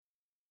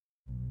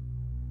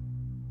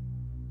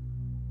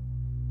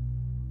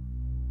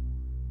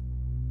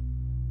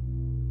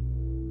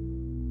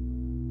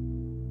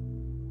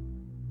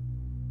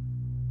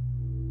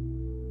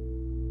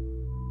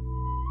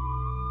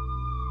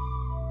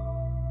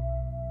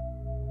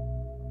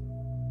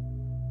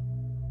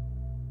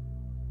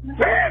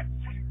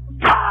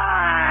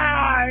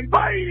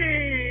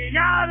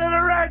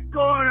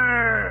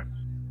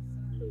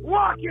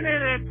clocking in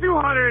at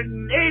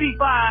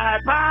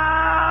 285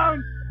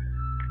 pounds,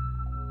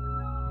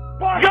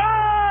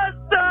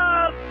 Gustafson!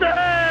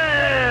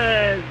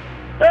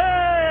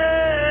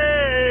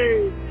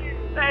 Hey!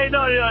 Hey,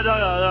 no,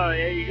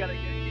 hey, you gotta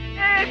get it.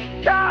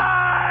 It's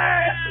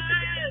time!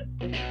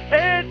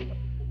 It's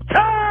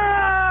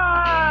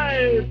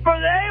time for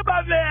the Hey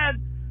My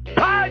Man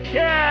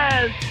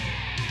podcast!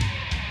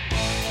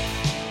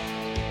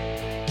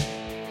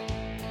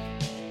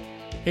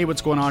 Hey,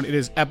 what's going on? It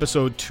is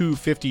episode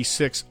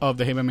 256 of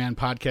the Hey My Man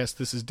podcast.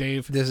 This is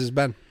Dave. This is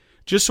Ben.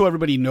 Just so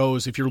everybody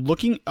knows, if you're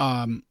looking,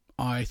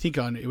 I think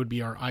on it would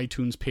be our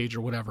iTunes page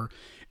or whatever,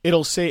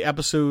 it'll say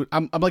episode.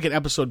 I'm like an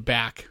episode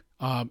back.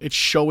 It's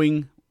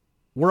showing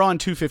we're on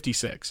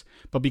 256,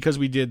 but because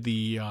we did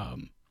the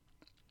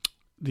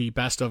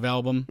best of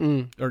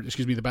album, or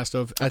excuse me, the best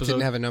of episode, I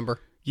didn't have a number.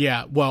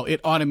 Yeah, well, it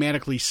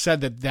automatically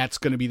said that that's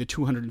going to be the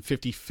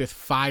 255th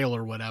file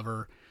or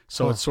whatever.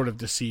 So it's sort of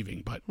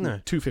deceiving, but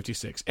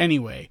 256.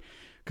 Anyway,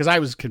 because I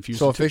was confused.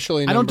 So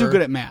officially I don't do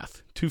good at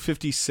math.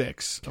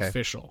 256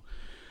 official.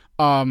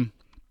 I've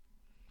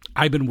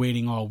been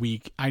waiting all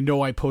week. I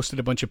know I posted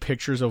a bunch of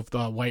pictures of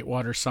the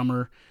Whitewater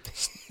Summer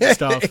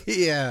stuff.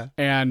 Yeah.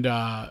 And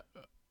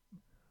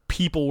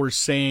people were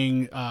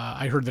saying,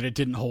 I heard that it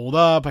didn't hold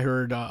up. I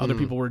heard other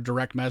people were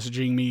direct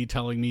messaging me,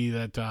 telling me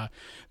that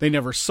they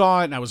never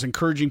saw it, and I was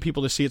encouraging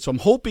people to see it. So I'm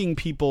hoping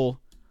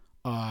people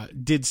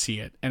did see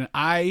it. And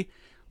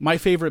my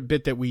favorite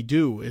bit that we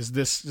do is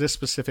this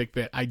specific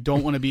bit. I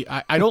don't want to be,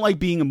 I don't like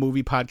being a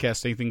movie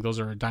podcast. I think those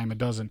are a dime a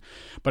dozen,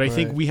 but I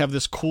think we have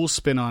this cool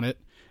spin on it.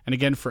 And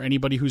again, for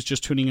anybody who's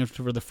just tuning in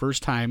for the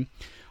first time,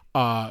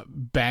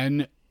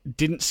 Ben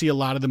didn't see a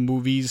lot of the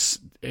movies.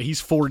 He's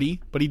 40,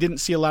 but he didn't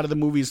see a lot of the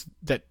movies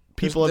that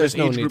people of his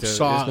age group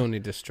saw. There's no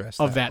need to stress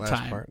of that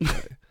time.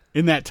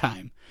 In that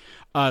time.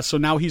 So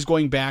now he's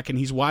going back and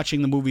he's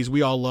watching the movies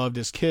we all loved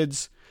as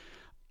kids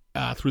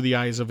through the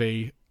eyes of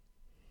a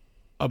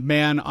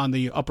man on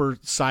the upper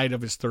side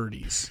of his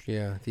 30s.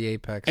 Yeah, the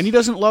apex. And he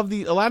doesn't love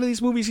a lot of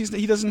these movies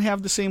he doesn't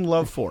have the same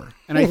love for.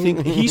 And I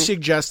think he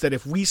suggests that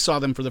if we saw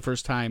them for the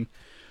first time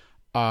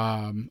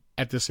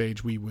at this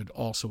age, we would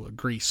also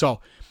agree. So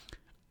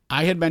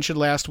I had mentioned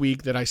last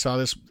week that I saw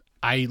this.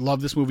 I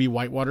love this movie,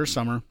 Whitewater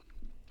Summer,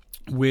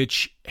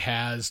 which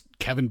has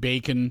Kevin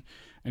Bacon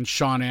and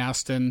Sean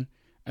Astin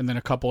and then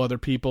a couple other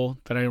people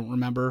that I don't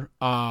remember.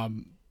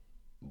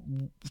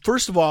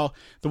 First of all,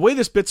 the way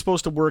this bit's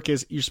supposed to work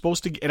is you're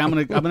supposed to, and I'm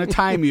gonna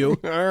time you.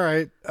 All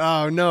right.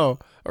 Oh no,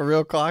 a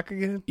real clock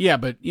again? Yeah,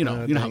 but you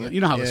know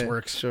how this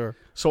works. Sure.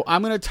 So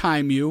I'm gonna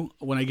time you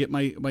when I get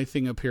my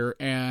thing up here,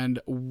 and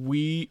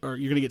you're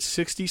gonna get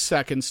 60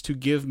 seconds to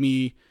give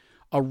me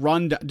a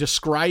rundown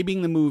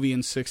describing the movie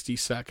in 60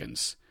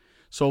 seconds.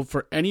 So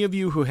for any of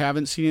you who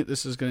haven't seen it,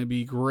 this is going to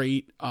be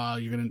great.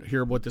 You're going to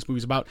hear what this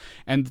movie's about.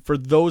 And for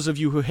those of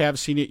you who have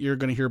seen it, you're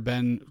going to hear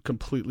Ben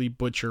completely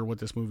butcher what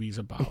this movie's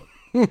about.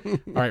 All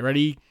right,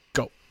 ready?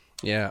 Go.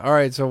 Yeah. All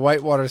right. So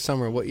Whitewater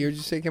Summer. What year did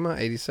you say it came out?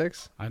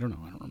 86? I don't know.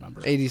 I don't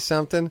remember.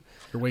 80-something?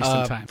 You're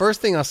wasting time.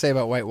 First thing I'll say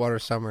about Whitewater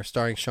Summer,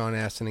 starring Sean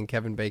Astin and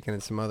Kevin Bacon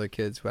and some other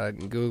kids who I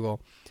didn't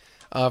Google.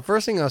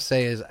 First thing I'll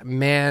say is,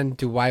 man,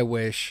 do I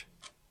wish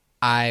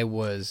I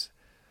was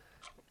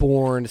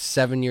born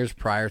 7 years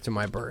prior to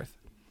my birth.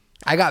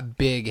 I got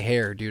big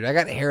hair, dude. I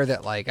got hair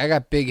that I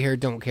got big hair,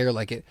 don't care,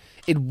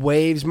 it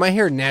waves. My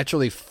hair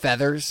naturally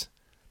feathers.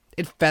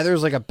 It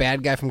feathers like a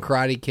bad guy from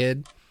Karate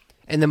Kid.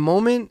 And the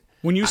moment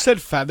when you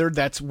said feathered,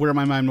 that's where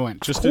my mind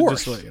went. Just to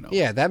let you know.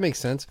 Yeah, that makes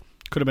sense.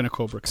 Could have been a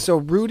Cobra. So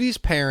Rudy's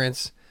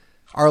parents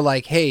are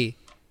like, hey,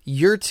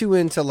 you're too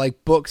into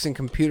books and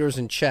computers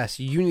and chess.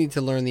 You need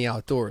to learn the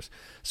outdoors.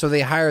 So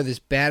they hire this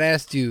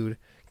badass dude,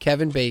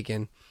 Kevin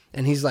Bacon,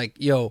 and he's like,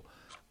 yo,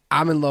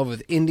 I'm in love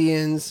with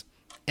Indians,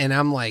 and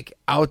I'm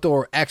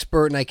outdoor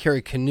expert, and I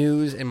carry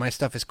canoes, and my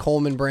stuff is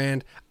Coleman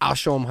brand. I'll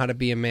show him how to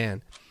be a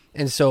man.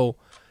 And so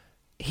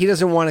he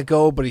doesn't want to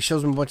go, but he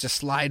shows him a bunch of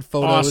slide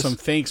photos. Awesome.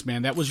 Thanks,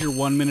 man. That was your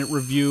 1 minute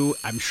review.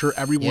 I'm sure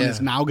everyone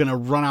is now going to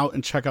run out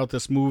and check out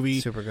this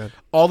movie. Super good.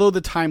 Although the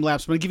time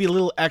lapse, I'm going to give you a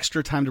little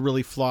extra time to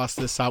really floss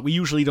this out. We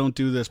usually don't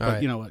do this,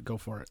 but you know what? Go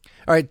for it.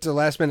 All right, the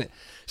last minute.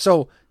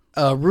 So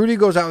Rudy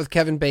goes out with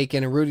Kevin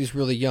Bacon, and Rudy's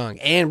really young.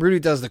 And Rudy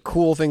does the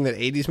cool thing that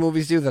 80s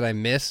movies do that I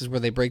miss, is where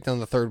they break down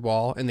the third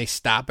wall, and they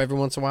stop every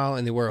once in a while,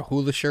 and they wear a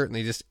hula shirt, and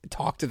they just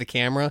talk to the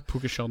camera.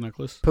 Puka shell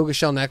necklace. Puka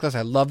shell necklace.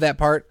 I love that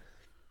part.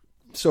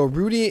 So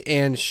Rudy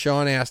and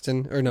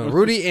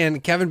Rudy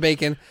and Kevin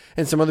Bacon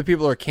and some other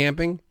people are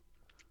camping.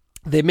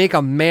 They make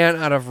a man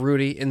out of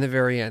Rudy in the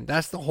very end.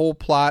 That's the whole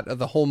plot of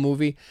the whole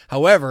movie.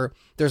 However,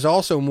 there's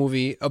also a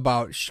movie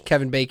about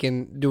Kevin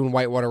Bacon doing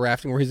whitewater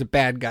rafting where he's a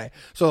bad guy.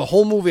 So the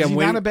whole movie, Is he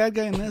not a bad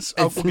guy in this?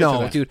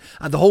 No, dude.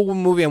 The whole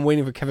movie, I'm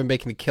waiting for Kevin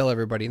Bacon to kill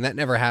everybody, and that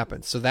never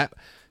happens. So that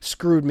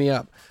screwed me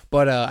up.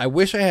 But I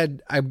wish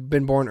I'd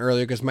been born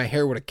earlier, because my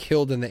hair would have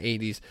killed in the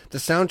 80s. The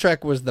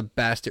soundtrack was the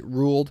best. It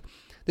ruled.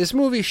 This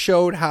movie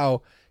showed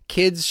how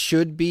kids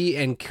should be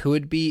and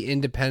could be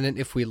independent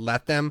if we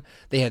let them.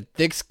 They had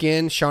thick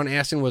skin. Sean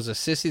Astin was a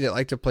sissy that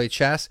liked to play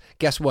chess.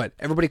 Guess what?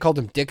 Everybody called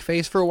him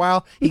Dickface for a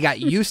while. He got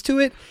used to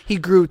it. He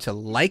grew to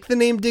like the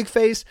name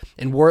Dickface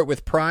and wore it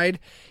with pride.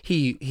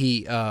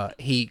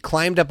 He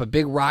climbed up a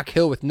big rock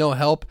hill with no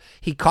help.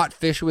 He caught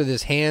fish with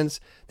his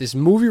hands. This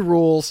movie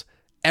rules.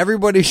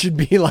 Everybody should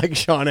be like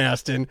Sean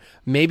Astin,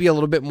 maybe a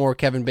little bit more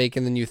Kevin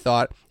Bacon than you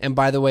thought. And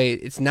by the way,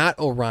 it's not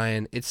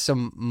Orion, it's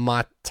some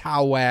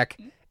Matawak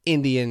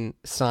Indian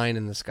sign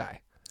in the sky.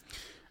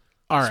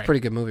 All right. It's a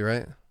pretty good movie,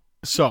 right?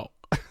 So,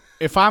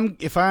 if I'm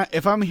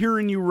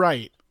hearing you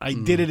right, I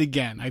did it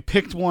again. I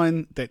picked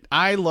one that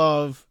I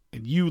love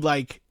and you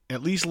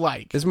at least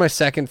like. This is my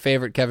second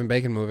favorite Kevin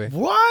Bacon movie.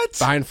 What?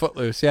 Behind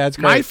Footloose. Yeah, it's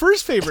great. My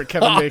first favorite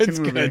Kevin Bacon it's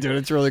movie. Good, dude.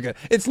 It's really good.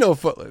 It's no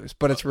Footloose,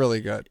 but it's really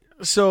good.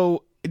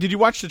 So, did you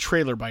watch the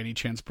trailer by any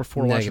chance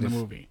before watching the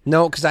movie?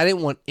 No, because I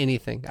didn't want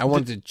anything. I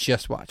wanted to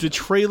just watch The it.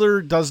 trailer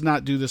does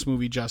not do this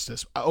movie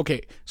justice.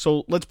 Okay,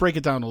 so let's break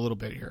it down a little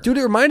bit here. Dude,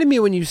 it reminded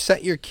me when you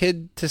sent your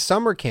kid to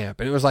summer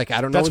camp, and it was like,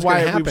 I don't know That's what's going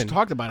to why happen. we've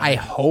talked about it. I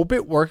hope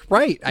it worked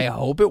right. I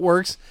hope it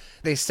works.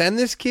 They send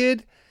this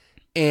kid,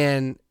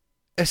 and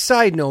a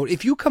side note,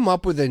 if you come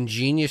up with an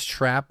ingenious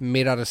trap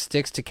made out of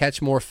sticks to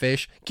catch more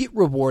fish, get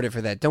rewarded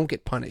for that. Don't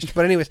get punished.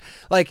 But anyways,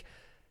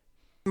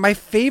 my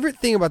favorite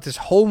thing about this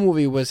whole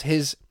movie was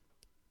his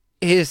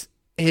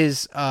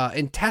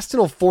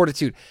intestinal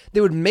fortitude.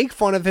 They would make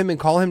fun of him and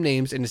call him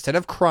names, and instead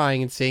of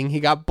crying and saying he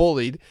got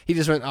bullied, he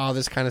just went, "Oh,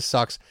 this kind of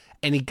sucks,"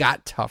 and he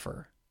got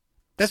tougher.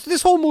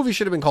 This whole movie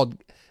should have been called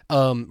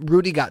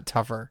Rudy Got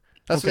Tougher.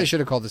 That's what they should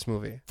have called this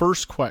movie.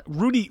 First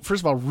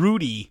of all,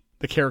 Rudy,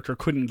 the character,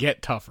 couldn't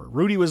get tougher.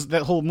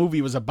 That whole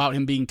movie was about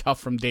him being tough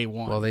from day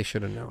one. Well, they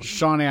should have known.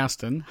 Sean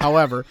Astin,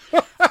 however,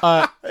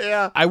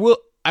 Yeah.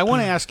 I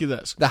want to ask you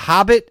this. The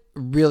Hobbit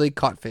really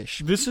caught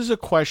fish. This is a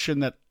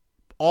question that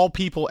all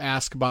people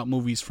ask about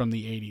movies from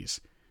the 80s.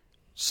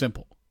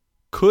 Simple.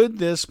 Could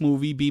this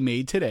movie be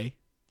made today?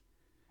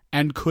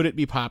 And could it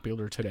be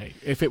popular today?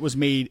 If it was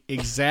made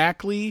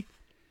exactly,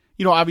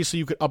 obviously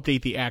you could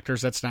update the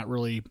actors. That's not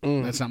really,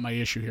 that's not my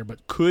issue here. But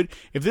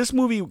if this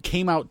movie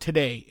came out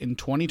today in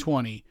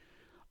 2020,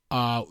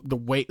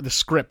 the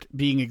script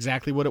being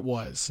exactly what it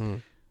was,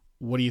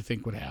 what do you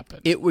think would happen?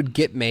 It would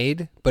get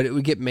made, but it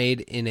would get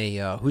made in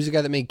a, who's the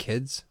guy that made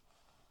Kids?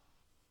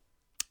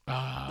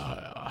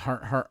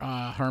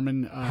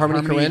 Harmony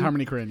Korine?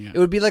 Harmony Korine, yeah. It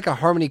would be like a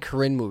Harmony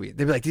Korine movie.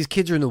 They'd be like, these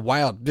kids are in the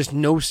wild. There's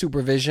no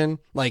supervision.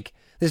 Like,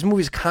 this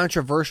movie's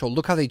controversial.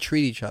 Look how they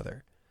treat each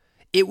other.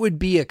 It would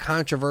be a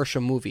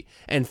controversial movie.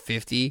 And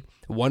 51%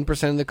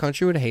 of the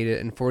country would hate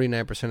it, and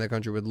 49% of the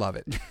country would love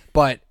it.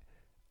 But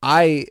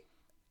I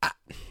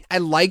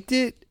liked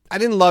it. I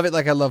didn't love it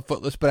like I love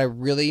Footloose, but I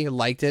really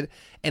liked it.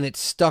 And it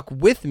stuck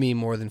with me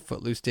more than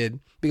Footloose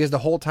did, because the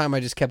whole time I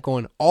just kept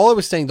going. All I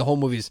was saying the whole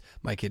movie is,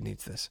 my kid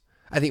needs this.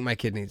 I think my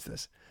kid needs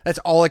this. That's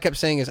all I kept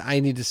saying is, I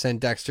need to send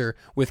Dexter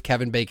with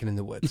Kevin Bacon in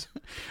the woods.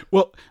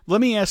 Well,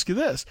 let me ask you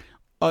this.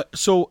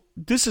 So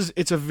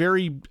it's a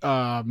very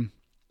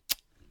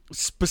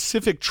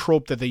specific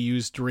trope that they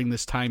use during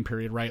this time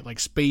period, right?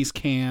 Like Space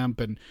Camp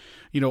and,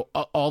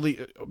 all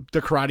the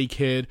Karate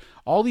Kid,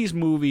 all these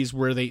movies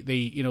where they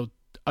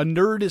a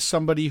nerd is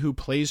somebody who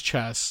plays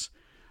chess,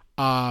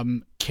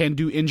 can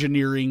do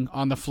engineering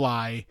on the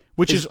fly,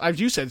 which is, as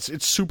you said,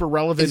 it's super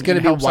relevant. It's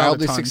going to be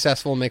wildly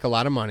successful and make a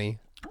lot of money,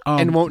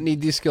 and won't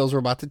need these skills we're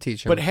about to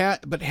teach him.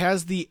 But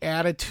has the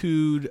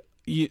attitude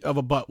of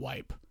a butt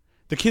wipe.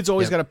 The kid's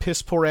always got a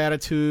piss poor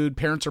attitude.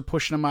 Parents are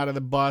pushing him out of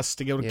the bus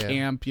to go to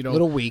camp.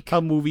 Little weak. How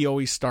a movie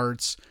always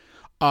starts.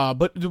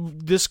 But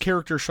this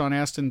character Sean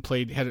Astin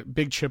had a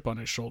big chip on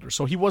his shoulder,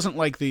 so he wasn't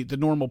like the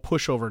normal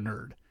pushover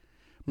nerd.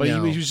 But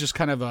he was just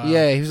kind of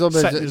he was a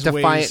little bit of a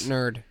defiant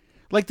nerd.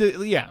 Like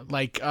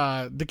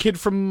the kid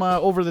from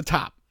Over the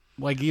Top.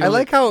 Like I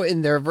like how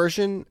in their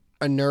version,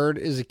 a nerd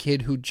is a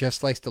kid who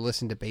just likes to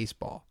listen to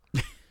baseball.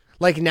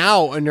 Like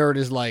now, a nerd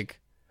is like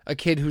a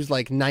kid who's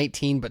like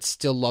 19 but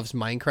still loves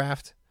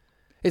Minecraft.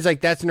 It's like,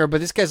 that's a nerd,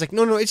 but this guy's like,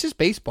 no, it's just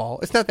baseball.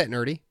 It's not that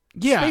nerdy.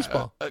 It's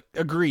baseball.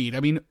 Agreed.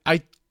 I mean,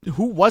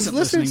 who wasn't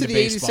listening to the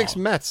baseball? 86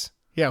 Mets?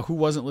 Yeah, who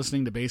wasn't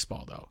listening to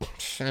baseball though?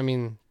 I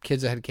mean,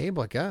 kids that had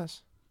cable, I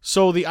guess.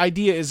 So the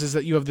idea is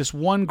that you have this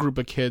one group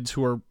of kids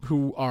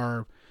who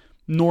are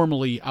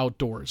normally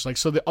outdoors. Like,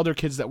 so the other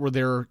kids that were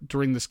there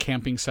during this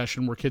camping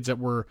session were kids that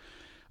were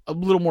a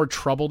little more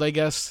troubled, I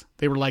guess.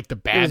 They were like the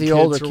bad the kids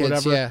older or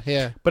whatever. kids,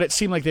 yeah. But it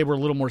seemed like they were a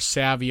little more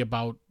savvy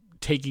about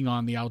taking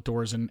on the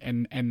outdoors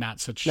and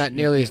not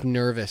nearly as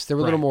nervous. They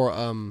were a little more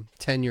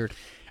tenured.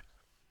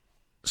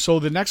 So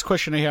the next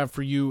question I have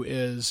for you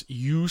is,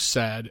 you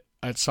said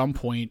at some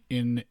point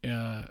in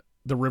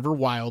The River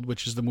Wild,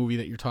 which is the movie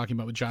that you're talking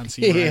about with John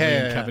C. Reilly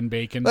and Kevin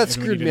Bacon. That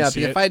screwed me up.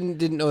 If I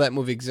didn't know that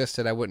movie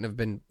existed, I wouldn't have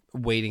been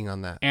waiting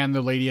on that. And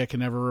the lady, I can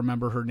never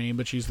remember her name,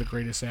 but she's the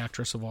greatest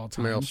actress of all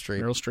time.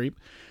 Meryl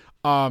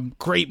Streep.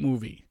 Great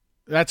movie.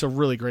 That's a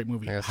really great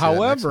movie.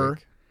 However,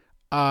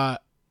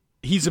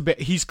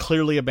 he's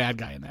clearly a bad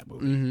guy in that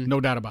movie. Mm-hmm.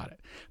 No doubt about it.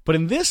 But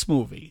in this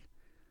movie,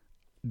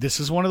 this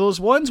is one of those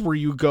ones where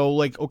you go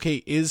like,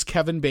 okay, is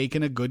Kevin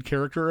Bacon a good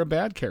character or a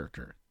bad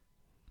character?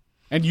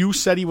 And you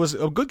said he was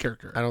a good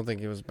character. I don't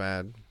think he was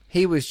bad.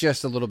 He was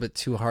just a little bit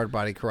too hard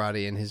body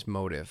karate in his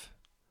motive.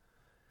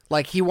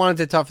 Like, he wanted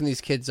to toughen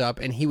these kids up,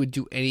 and he would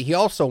do any. He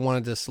also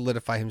wanted to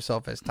solidify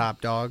himself as top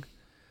dog.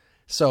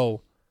 So,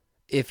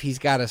 if he's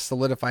got to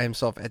solidify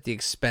himself at the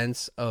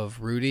expense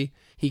of Rudy,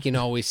 he can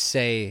always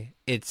say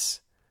it's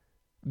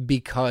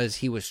because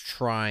he was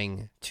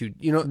trying to,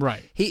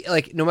 Right. He,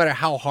 like, no matter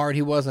how hard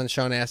he was on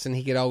Sean Astin,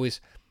 he could always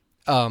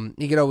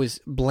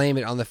blame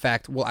it on the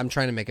fact, well, I'm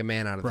trying to make a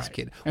man out of this Right.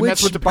 kid. And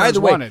that's what the parents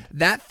wanted.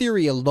 That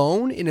theory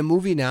alone in a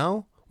movie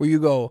now, where you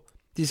go,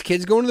 these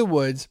kids go into the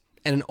woods,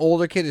 and an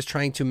older kid is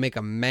trying to make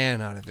a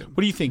man out of him. What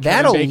do you think?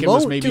 That Kevin Bacon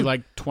was alone, maybe dude,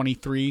 like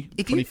 23,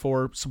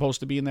 24 supposed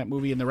to be in that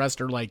movie, and the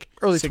rest are like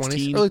early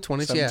 16, 20s, early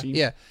 20s, 17?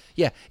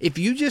 yeah. If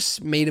you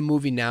just made a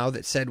movie now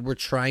that said we're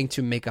trying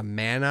to make a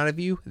man out of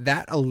you,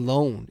 that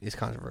alone is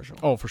controversial.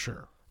 Oh, for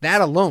sure. That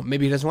alone,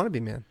 maybe he doesn't want to be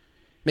a man.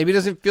 Maybe he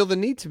doesn't feel the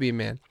need to be a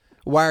man.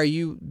 Why are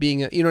you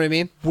being you know what I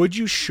mean? Would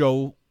you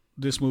show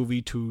this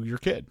movie to your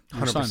kid,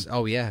 your son?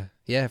 Oh, yeah.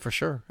 Yeah, for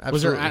sure. Absolutely.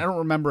 Was there? I don't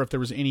remember if there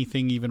was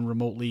anything even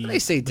remotely. They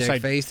say dick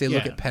beside- face. They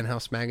look yeah. at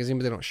Penthouse magazine,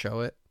 but they don't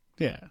show it.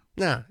 Yeah.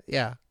 Nah,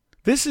 yeah.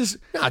 This is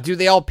Nah, dude,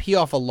 they all pee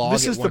off a log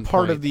This at is the one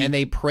part point, of the- and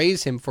they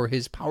praise him for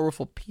his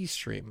powerful pee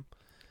stream.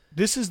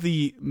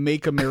 the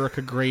Make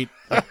America Great.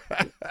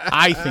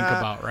 I think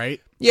about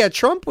right. Yeah,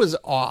 Trump was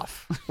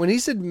off. When he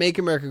said make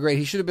America great,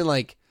 he should have been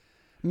like,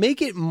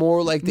 make it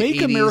more like the Make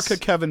 80s. America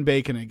Kevin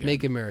Bacon again.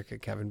 Make America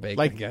Kevin Bacon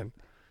Like- again.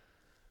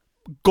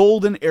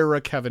 Golden Era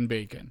Kevin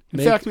Bacon. In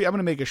Make- fact, I'm going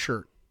to make a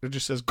shirt that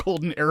just says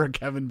Golden Era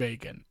Kevin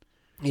Bacon.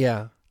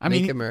 Yeah. I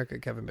Make mean, America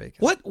Kevin Bacon.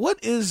 What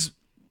is?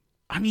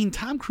 I mean,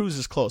 Tom Cruise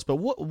is close, but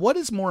what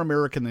is more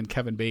American than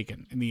Kevin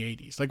Bacon in the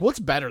 80s? Like, what's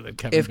better than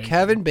Kevin If Bacon?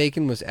 Kevin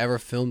Bacon was ever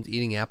filmed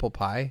eating apple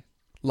pie,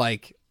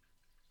 like,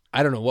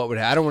 I don't know what would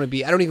happen.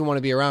 I don't even want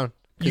to be around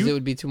because it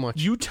would be too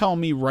much. You tell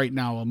me right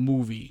now a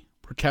movie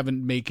where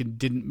Kevin Bacon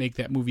didn't make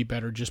that movie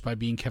better just by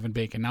being Kevin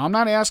Bacon. Now, I'm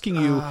not asking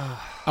you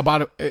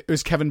about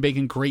is Kevin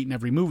Bacon great in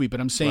every movie, but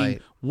I'm saying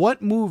Right.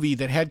 what movie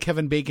that had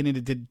Kevin Bacon in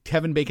it did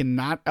Kevin Bacon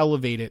not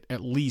elevate it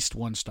at least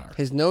 1 star?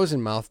 His nose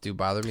and mouth do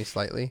bother me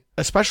slightly.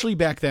 Especially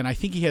back then, I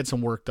think he had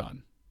some work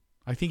done.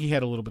 I think he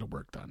had a little bit of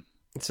work done.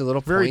 It's a little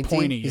Very pointy.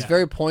 pointy, He's yeah.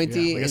 very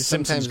pointy, Yeah, like a and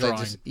Simpsons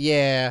sometimes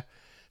drawing.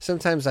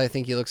 sometimes I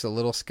think he looks a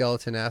little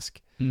skeleton-esque.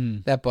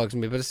 That bugs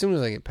me. But as soon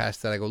as I get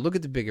past that, I go, look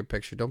at the bigger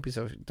picture. Don't be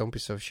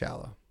so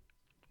shallow.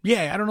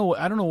 Yeah, I don't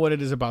know what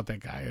it is about that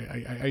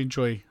guy. I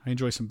enjoy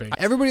some bacon.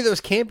 Everybody that was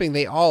camping,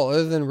 they all,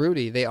 other than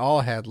Rudy, they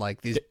all had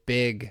like these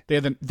big, They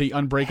had the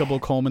unbreakable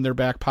comb in their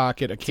back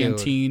pocket, a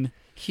canteen.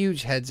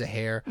 huge heads of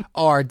hair.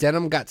 Oh, our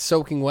denim got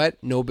soaking wet.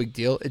 No big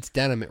deal. It's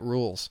denim. It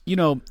rules. You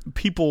know,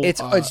 people.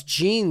 It's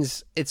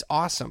jeans. It's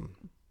awesome.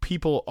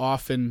 People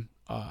often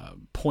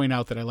point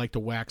out that I like to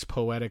wax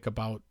poetic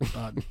about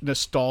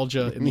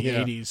nostalgia in the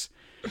Yeah. 80s,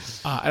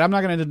 and I'm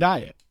not going to deny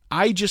it.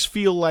 I just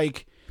feel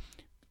like,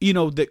 you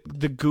know, the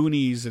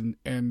Goonies and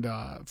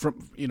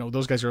from, you know,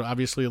 those guys are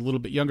obviously a little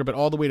bit younger, but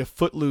all the way to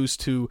Footloose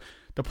to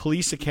the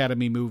Police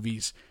Academy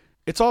movies,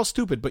 it's all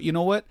stupid. But you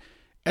know what?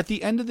 At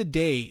the end of the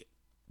day,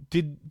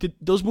 did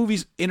those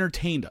movies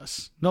entertained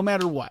us no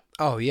matter what?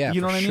 Oh yeah,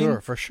 You know for what I sure,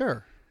 mean? for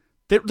sure.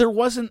 There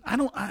wasn't. I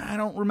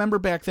don't remember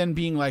back then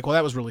being like, well,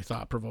 that was really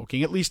thought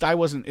provoking. At least I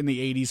wasn't in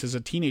the 80s as a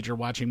teenager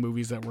watching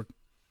movies that were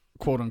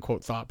quote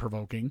unquote thought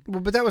provoking. Well,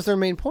 but that was their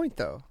main point,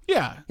 though.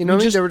 Yeah, You know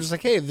what I mean? They were just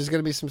like, hey, there's going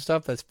to be some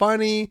stuff that's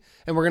funny,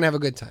 and we're going to have a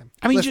good time.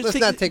 I mean, let's, just let's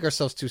think- not take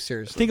ourselves too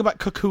seriously. think about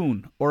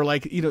Cocoon or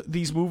like, you know,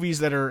 these movies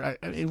that are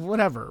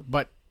whatever.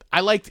 But I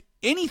liked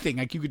anything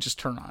like you could just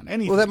turn on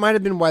anything. Well, that might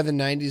have been why the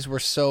 90s were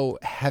so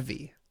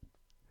heavy.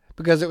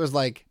 Because it was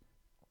like,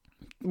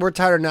 we're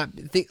tired of not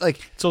like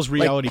it's those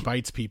reality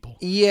bites people.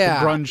 yeah,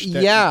 The grunge.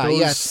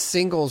 yeah,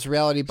 singles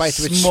reality bites,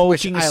 which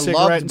smoking a I cigarette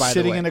loved. and By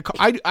sitting the way, in a car.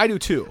 I do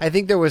too. I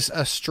think there was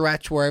a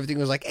stretch where everything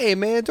was like, "Hey,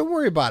 man, don't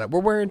worry about it.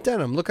 We're wearing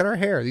denim. Look at our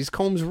hair. These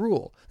combs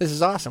rule. This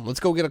is awesome. Let's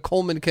go get a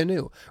Coleman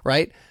canoe."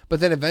 Right? But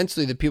then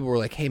eventually, the people were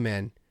like, "Hey,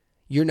 man,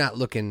 you're not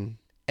looking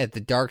at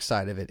the dark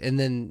side of it." And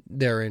then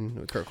they're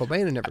in Kurt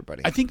Cobain and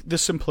everybody. I think the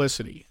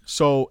simplicity.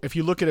 So if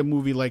you look at a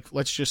movie like,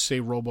 let's just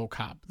say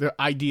RoboCop, the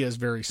idea is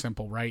very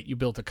simple, right? You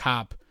built a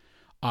cop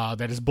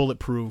that is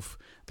bulletproof,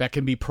 that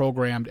can be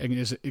programmed and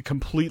is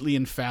completely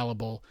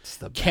infallible,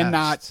 the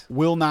best.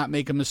 will not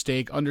make a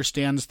mistake,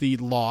 understands the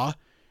law,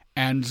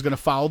 and is going to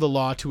follow the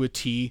law to a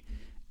T.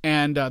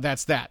 And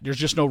that's that. There's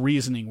just no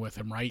reasoning with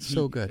him, right?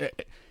 So good.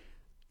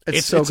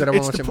 It's so good. I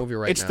want to watch that movie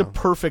right now. It's the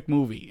perfect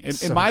movie.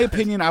 In my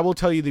opinion, I will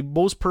tell you the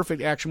most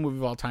perfect action movie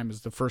of all time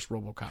is the first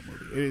RoboCop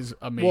movie. It is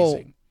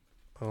amazing.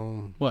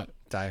 What?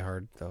 Die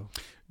Hard, though.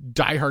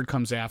 Die Hard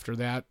comes after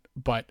that,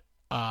 but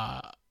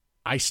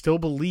I still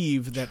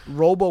believe that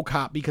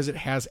RoboCop, because it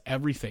has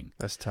everything.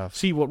 That's tough.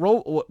 See,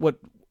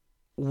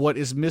 what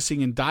is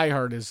missing in Die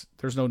Hard is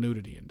there's no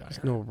nudity in Die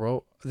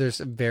Hard. There's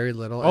very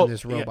little, Oh, and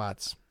there's yeah.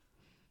 robots.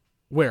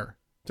 Where?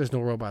 There's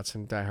no robots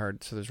in Die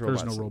Hard, so there's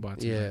robots. There's no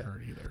robots in Die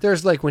Hard either.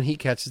 There's like when he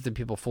catches the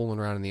people fooling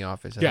around in the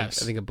office. I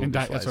think a booby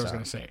flies that's what I was out.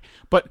 going to say.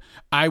 But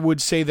I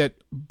would say that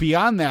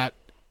beyond that,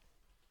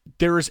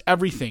 there is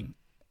everything,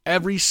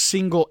 every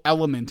single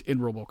element in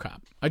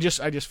RoboCop. I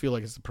just feel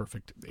like it's the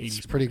perfect 80s.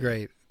 It's pretty movie.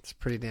 great. It's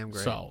pretty damn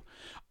great. So,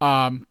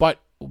 but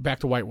back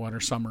to Whitewater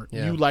Summer.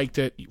 Yeah. You liked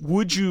it.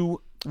 Would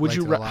you? Liked it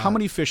a lot. How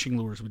many fishing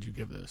lures would you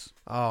give this?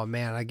 Oh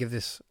man, I give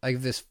this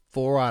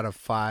 4 out of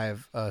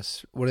 5. What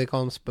do they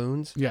call them?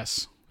 Spoons?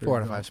 Yes, 4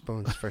 out of 5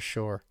 spoons for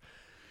sure.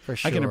 For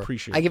sure. I can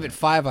appreciate I give it that.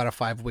 5 out of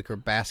 5 wicker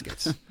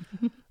baskets.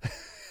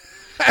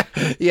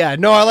 Yeah,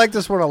 no, I like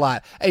this one a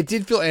lot. It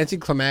did feel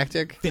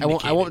anticlimactic.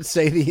 I won't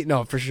say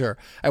for sure.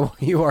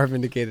 You are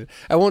vindicated.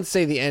 I won't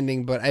say the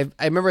ending, but I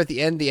remember at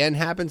the end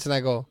happens and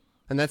I go,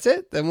 and that's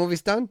it? The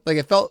movie's done? Like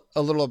it felt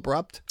a little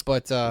abrupt,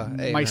 but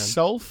hey,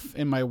 myself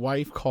and my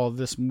wife call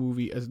this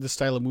movie, this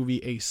style of movie,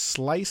 a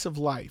slice of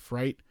life,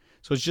 right?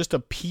 So it's just a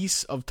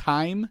piece of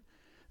time.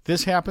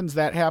 This happens,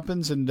 that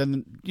happens, and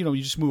then you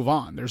just move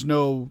on. There's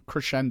no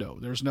crescendo.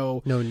 There's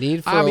no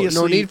need for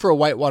obviously, a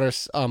Whitewater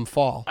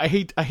fall. I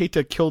hate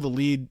to kill the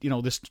lead,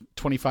 this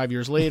 25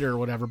 years later or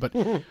whatever, but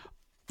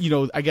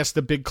I guess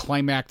the big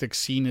climactic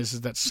scene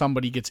is that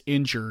somebody gets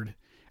injured,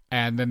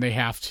 and then they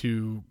have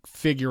to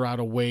figure out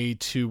a way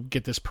to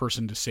get this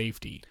person to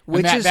safety.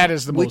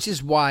 Which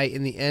is why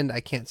in the end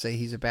I can't say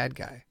he's a bad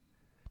guy,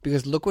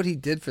 because look what he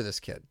did for this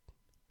kid.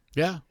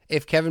 Yeah.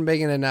 If Kevin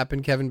Bacon had not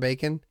been Kevin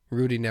Bacon,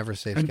 Rudy never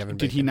saves Kevin Bacon.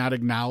 Did he not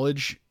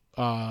acknowledge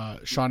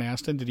Sean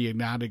Astin? Did he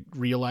not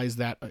realize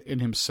that in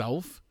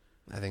himself?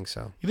 I think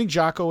so. You think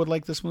Jocko would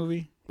like this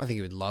movie? I think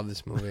he would love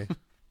this movie.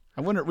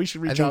 I wonder. We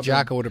should reach out. I think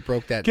Jocko would have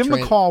broke that. Give him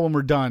a call when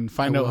we're done.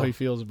 Find out how he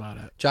feels about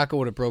it. Jocko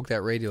would have broke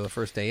that radio the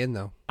first day in,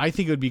 though. I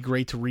think it would be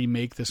great to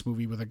remake this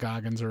movie with a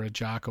Goggins or a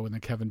Jocko in the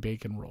Kevin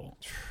Bacon role.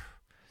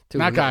 Dude,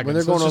 not Goggins. When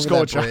they're going Let's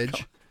over just go that with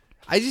bridge. Jocko.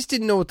 I just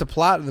didn't know what the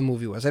plot of the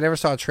movie was. I never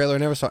saw a trailer. I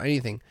never saw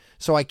anything.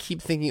 So I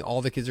keep thinking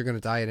all the kids are going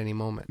to die at any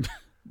moment.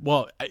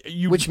 Well,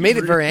 which made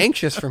it very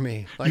anxious for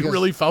me. Like you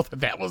really felt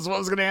that was what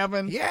was going to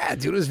happen? Yeah,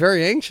 dude, it was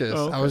very anxious.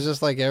 Oh, okay. I was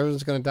just like,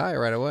 everyone's going to die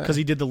right away. Because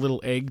he did the little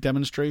egg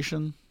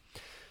demonstration?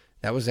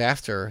 That was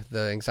after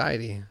the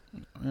anxiety.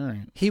 All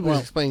right. He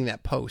was explaining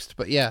that post,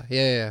 but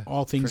yeah.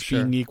 All things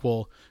being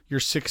equal, your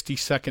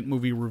 60-second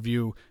movie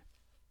review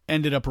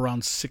ended up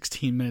around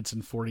 16 minutes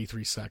and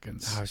 43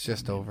 seconds. Oh, it's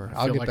just over.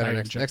 I'll get better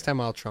next time.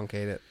 I'll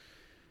truncate it.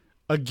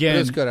 Again, it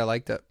was good. I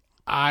liked it.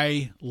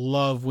 I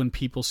love when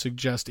people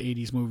suggest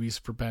 80s movies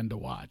for Ben to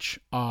watch.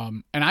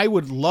 And I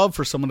would love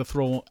for someone to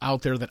throw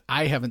out there that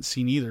I haven't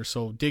seen either,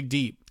 so dig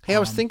deep. Hey, I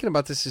was thinking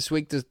about this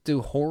week.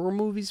 Do horror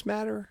movies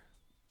matter?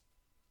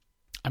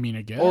 I mean,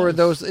 I guess. Or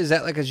is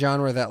that like a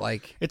genre that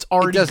like it's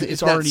already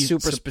not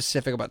super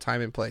specific about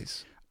time and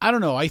place? I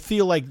don't know. I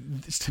feel like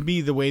to me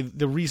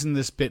the reason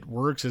this bit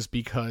works is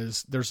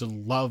because there's a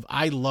love.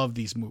 I love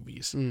these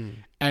movies,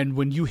 and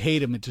when you hate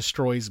them, it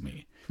destroys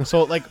me.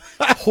 So like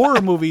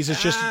horror movies,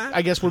 it's just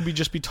I guess would we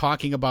just be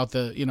talking about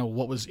the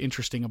what was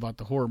interesting about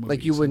the horror movies?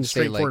 Like you wouldn't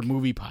say straightforward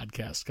movie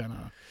podcast kind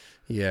of.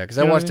 Yeah, because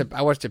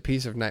I watched a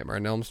piece of Nightmare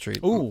on Elm Street.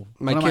 Ooh,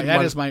 my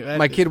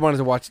kid wanted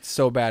to watch it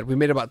so bad. We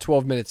made about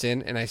 12 minutes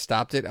in, and I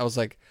stopped it. I was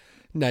like,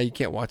 "No, you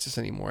can't watch this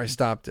anymore." I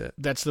stopped it.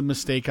 That's the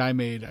mistake I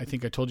made. I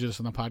think I told you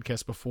this on the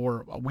podcast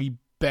before. Me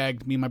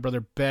and my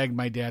brother begged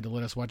my dad to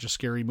let us watch a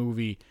scary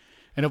movie,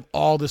 and of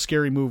all the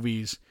scary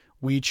movies,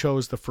 we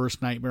chose the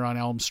first Nightmare on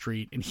Elm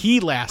Street, and he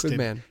lasted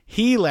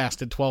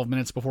 12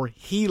 minutes before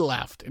he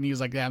left, and he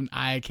was like,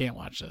 I can't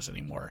watch this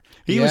anymore.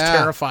 He was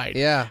terrified.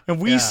 Yeah.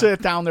 And we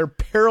sat down there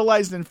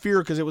paralyzed in fear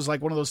because it was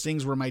like one of those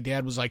things where my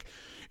dad was like,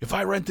 if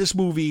I rent this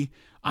movie,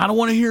 I don't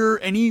want to hear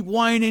any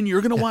whining.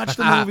 You're going to watch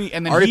the movie.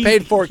 And then already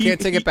paid for it. Can't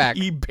take it back.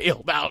 He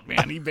bailed out,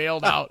 man. He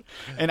bailed out.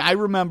 And I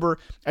remember,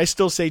 I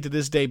still say to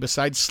this day,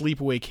 besides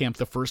Sleepaway Camp,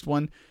 the first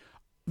one,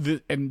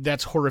 and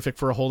that's horrific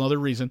for a whole other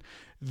reason,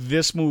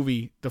 this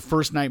movie, the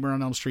first Nightmare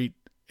on Elm Street,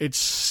 it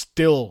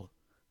still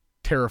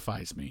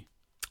terrifies me.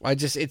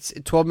 It's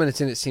 12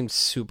 minutes in, it seemed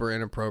super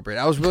inappropriate.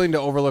 I was willing to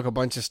overlook a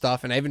bunch of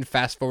stuff, and I even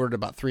fast forwarded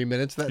about 3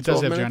 minutes of that. It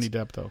does have minutes. Johnny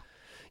Depp, though.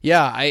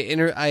 Yeah,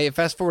 I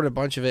fast forwarded a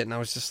bunch of it, and I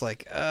was just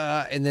like,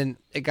 and then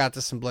it got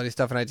to some bloody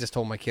stuff, and I just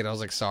told my kid, I was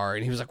like, sorry,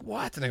 and he was like,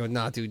 what? And I go,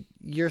 nah, dude,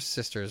 your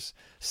sister's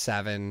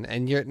 7,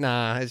 and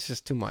it's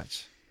just too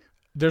much.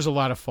 There's a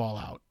lot of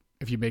fallout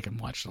if you make him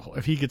watch the whole.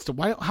 If he gets to,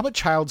 how about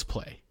Child's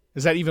Play?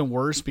 Is that even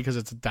worse because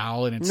it's a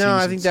doll and it's no?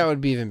 I think that would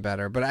be even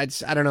better. But I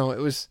don't know. It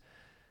was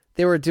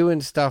they were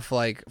doing stuff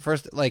like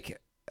first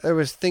there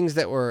was things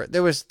that were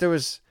there was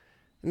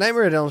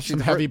Nightmare on Elm Street.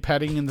 Some heavy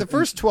petting in the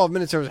first 12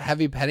 minutes. There was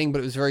heavy petting, but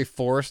it was very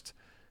forced.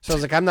 So I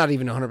was like, I'm not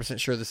even 100%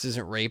 sure this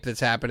isn't rape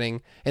that's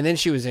happening. And then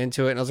she was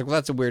into it, and I was like, well,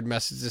 that's a weird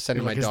message to send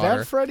to my daughter.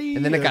 Is that Freddy?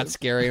 And then it got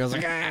scary, and I was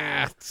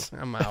like,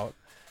 I'm out.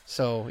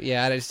 So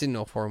yeah, I just didn't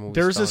know if horror movies.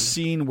 There's a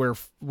scene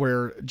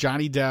where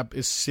Johnny Depp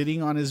is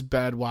sitting on his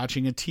bed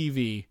watching a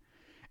TV.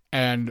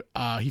 And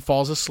he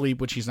falls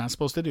asleep, which he's not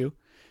supposed to do.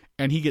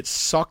 And he gets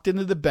sucked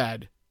into the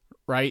bed,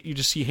 right? You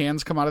just see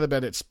hands come out of the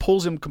bed. It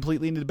pulls him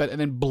completely into the bed. And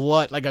then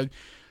blood, like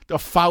a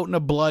fountain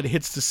of blood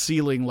hits the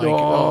ceiling.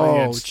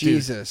 Like,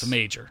 Jesus. Dude, it's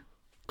major.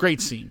 Great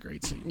scene.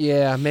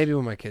 Yeah, maybe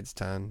when my kid's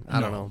 10.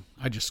 I don't know.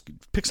 I just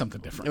pick something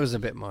different. It was a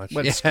bit much.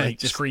 Let's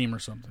Scream or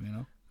something, you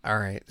know? All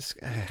right.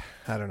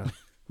 I don't know.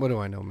 What do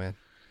I know, man?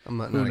 I'm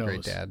not a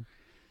great dad.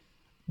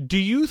 Do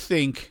you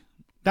think,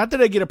 not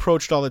that I get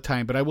approached all the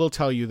time, but I will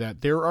tell you that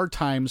there are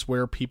times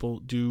where people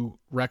do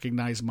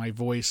recognize my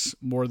voice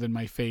more than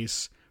my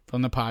face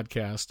from the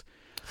podcast.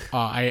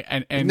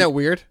 Isn't that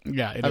weird?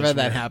 Yeah, I've had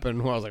that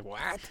happen where I was like,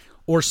 what?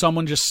 Or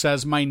someone just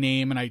says my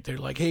name and they're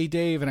like, "Hey,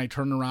 Dave," and I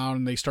turn around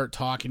and they start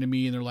talking to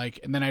me and they're like,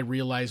 and then I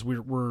realize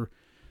we're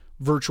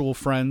virtual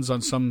friends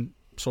on some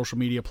social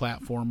media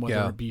platform,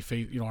 whether it be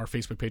our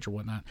Facebook page or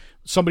whatnot.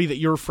 Somebody that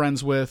you're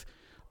friends with.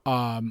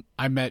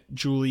 I met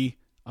Julie,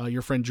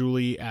 your friend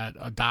Julie,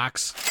 at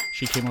Docs.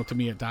 She came up to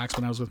me at Docs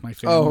when I was with my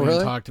family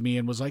and talked to me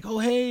and was like, "Oh,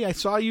 hey, I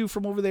saw you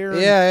from over there."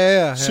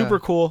 Yeah. Super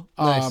cool.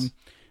 Nice.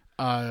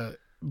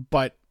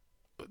 But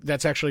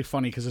that's actually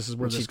funny because this is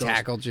where this goes. She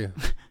tackled you.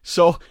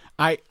 So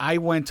I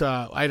went.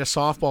 I had a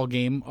softball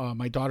game,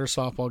 my daughter's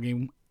softball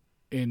game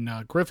in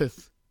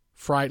Griffith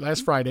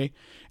last Friday,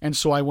 and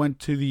so I went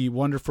to the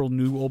wonderful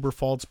New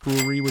Oberpfalz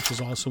Brewery, which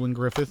is also in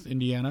Griffith,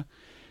 Indiana,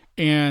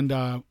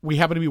 and we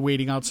happened to be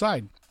waiting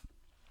outside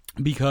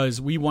because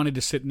we wanted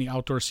to sit in the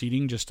outdoor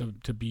seating just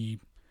to be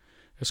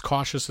as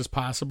cautious as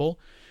possible,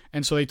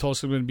 and so they told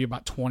us it was going to be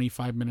about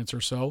 25 minutes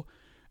or so,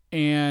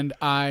 and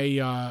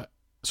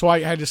So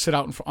I had to sit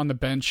out on the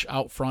bench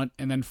out front,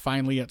 and then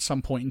finally at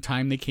some point in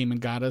time they came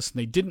and got us, and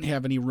they didn't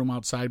have any room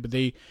outside, but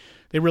they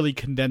really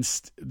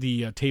condensed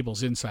the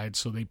tables inside,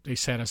 so they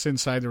sat us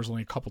inside. There was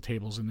only a couple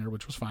tables in there,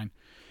 which was fine.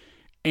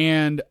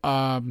 And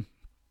I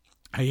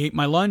ate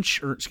my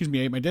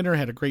dinner,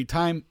 had a great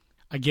time.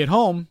 I get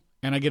home,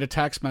 and I get a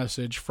text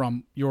message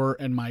from your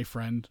and my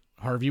friend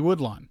Harvey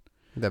Woodlawn.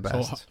 The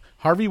best. So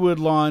Harvey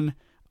Woodlawn...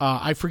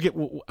 I forget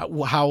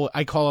how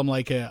I call him,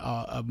 like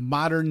a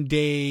modern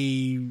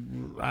day.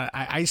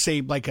 I say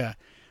like a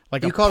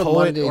you call him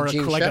modern day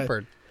Gene like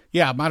Shepard.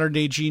 Modern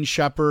day Gene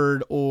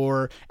Shepard.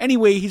 Or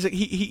anyway,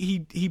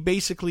 he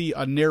basically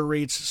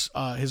narrates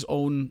his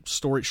own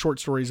short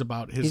stories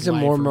about his. He's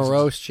life. a more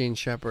morose Gene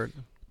Shepard.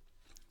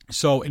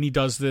 So, and he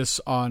does this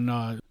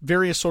on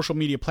various social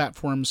media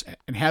platforms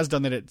and has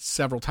done that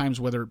several times.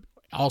 Whether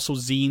also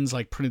zines,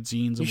 like printed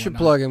zines. You should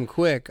plug him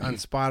quick on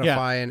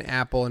Spotify and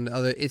Apple and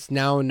other. It's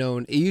now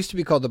known. It used to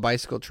be called The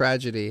Bicycle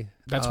Tragedy.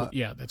 That's what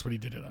he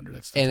did it under.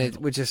 That's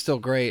which is still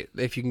great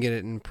if you can get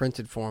it in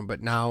printed form.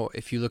 But now,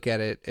 if you look at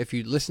it, if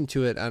you listen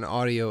to it on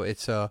audio,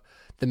 it's The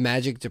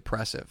Magic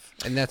Depressive,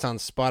 and that's on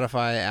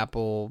Spotify,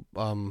 Apple,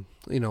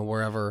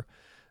 wherever.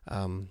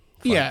 Things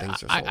are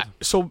sold.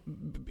 So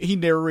he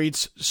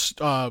narrates.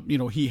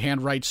 He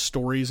handwrites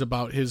stories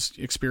about his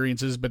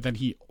experiences, but then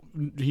he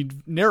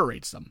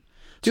narrates them.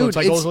 So it's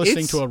like I was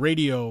listening to a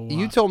radio.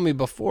 You told me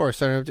before.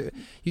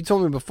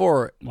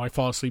 Well, I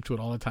fall asleep to it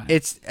all the time.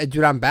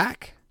 Dude, I'm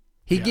back.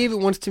 He gave it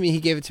once to me.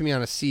 He gave it to me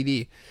on a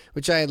CD,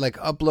 which I had like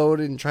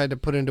uploaded and tried to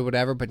put into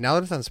whatever. But now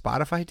that it's on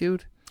Spotify,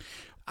 dude,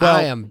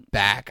 I am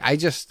back.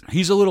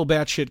 He's a little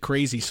batshit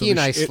crazy. So he and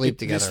I sleep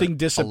together. This thing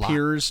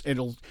disappears.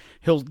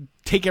 He'll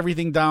take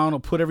everything down. He'll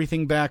put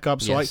everything back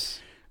up. So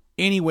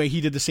Anyway, he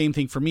did the same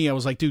thing for me. I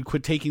was like, dude,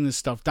 quit taking this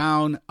stuff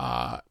down.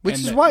 Which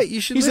is why you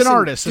should He's listen. an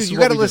artist. Dude, you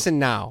got to listen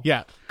now.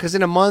 Yeah. Because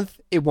in a month,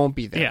 it won't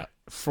be there. Yeah,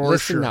 for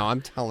listen sure. now,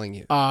 I'm telling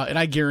you. And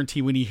I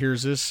guarantee when he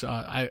hears this,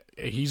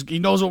 he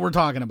knows what we're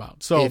talking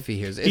about. So if he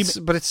hears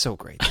it. But it's so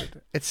great,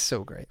 dude. It's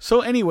so great.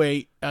 So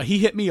anyway, he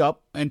hit me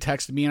up and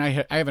texted me, and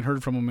I haven't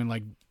heard from him in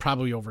like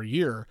probably over a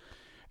year.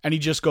 And he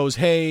just goes,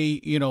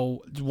 "Hey,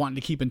 wanting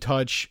to keep in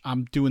touch.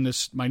 I'm doing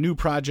my new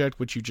project,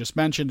 which you just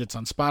mentioned. It's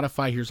on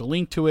Spotify. Here's a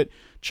link to it.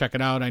 Check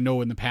it out. I know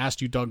in the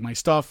past you dug my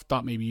stuff.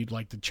 Thought maybe you'd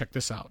like to check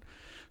this out."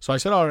 So I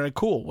said, "All right,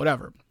 cool,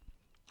 whatever."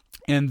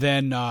 And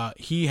then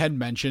he had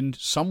mentioned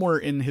somewhere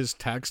in his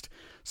text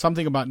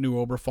something about New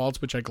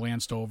Oberpfalz, which I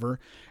glanced over.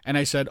 And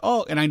I said,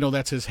 "Oh, and I know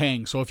that's his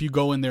hang. So if you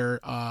go in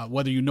there,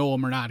 whether you know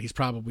him or not, he's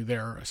probably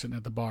there sitting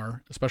at the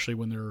bar, especially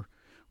when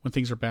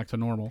things are back to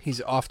normal." He's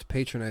oft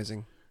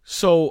patronizing.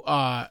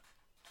 So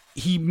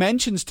he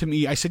mentions to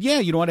me, I said, "Yeah,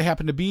 you know what? I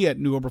happened to be at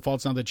New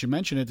Oberpfalz now that you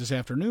mention it this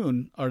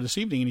afternoon or this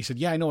evening." And he said,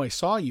 "Yeah, I know I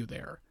saw you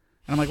there."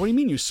 And I'm like, "What do you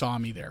mean you saw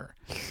me there?"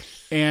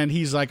 And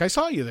he's like, "I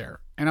saw you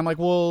there." And I'm like,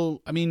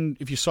 "Well, I mean,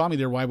 if you saw me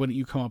there, why wouldn't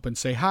you come up and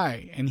say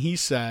hi?" And he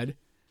said,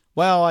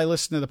 "Well, I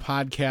listen to the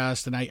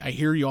podcast and I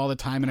hear you all the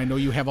time and I know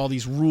you have all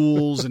these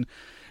rules and,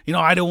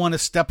 I don't want to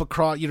step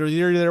across,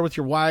 you're there with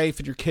your wife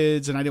and your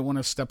kids and I didn't want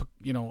to step,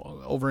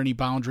 over any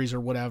boundaries or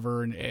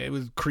whatever. And it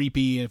was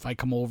creepy if I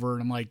come over."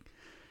 And I'm like,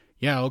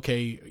 "Yeah,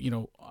 okay.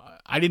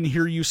 I didn't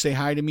hear you say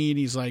hi to me." And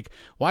he's like,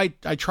 "Well,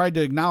 I tried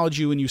to acknowledge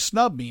you and you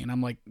snubbed me." And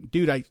I'm like,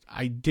 "Dude,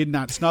 I did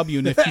not snub you.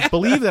 And if you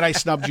believe that I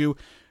snubbed you,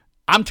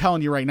 I'm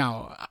telling you right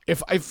now,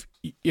 if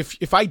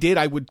I did,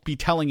 I would be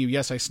telling you,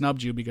 yes, I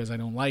snubbed you because I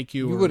don't like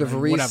you." You would have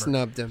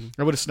re-snubbed him.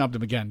 I would have snubbed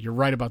him again. You're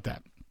right about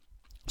that.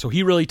 So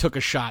he really took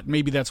a shot.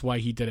 Maybe that's why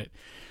he did it.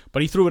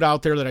 But he threw it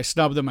out there that I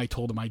snubbed him. I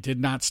told him I did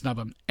not snub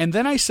him. And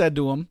then I said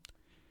to him,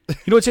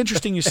 it's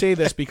interesting you say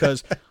this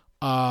because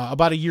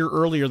about a year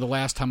earlier, the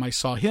last time I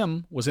saw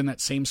him was in that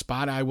same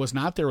spot. I was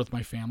not there with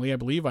my family. I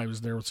believe I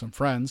was there with some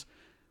friends.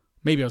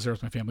 Maybe I was there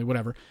with my family,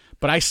 whatever.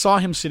 But I saw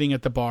him sitting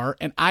at the bar,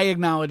 and I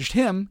acknowledged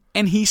him,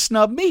 and he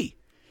snubbed me.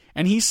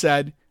 And he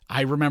said,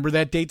 I remember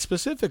that date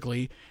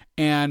specifically,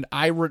 and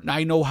I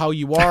know how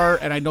you are,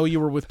 and I know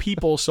you were with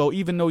people, so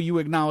even though you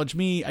acknowledged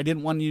me, I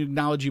didn't want to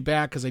acknowledge you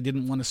back because I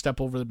didn't want to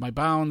step over my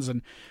bounds.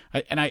 And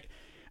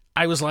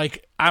I was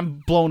like,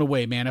 I'm blown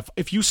away, man.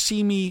 If you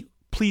see me,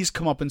 please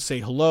come up and say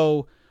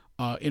hello.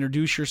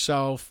 Introduce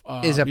yourself.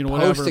 Is a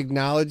whatever.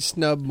 post-acknowledged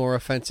snub more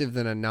offensive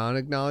than a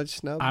non-acknowledged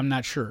snub? I'm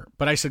not sure.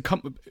 But I said,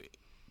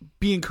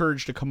 be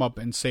encouraged to come up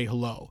and say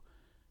hello.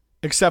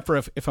 Except for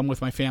if I'm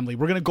with my family.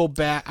 We're going to go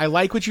back. I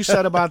like what you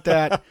said about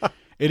that.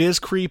 It is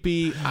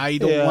creepy. I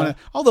don't want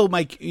to. Although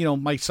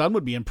my son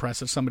would be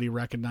impressed if somebody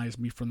recognized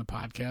me from the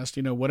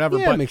podcast, whatever.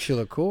 Yeah, but, it makes you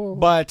look cool.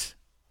 But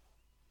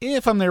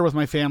if I'm there with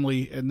my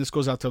family, and this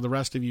goes out to the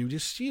rest of you,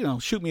 just,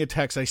 shoot me a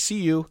text. I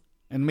see you.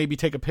 And maybe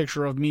take a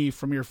picture of me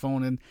from your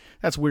phone, and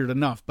that's weird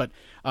enough. But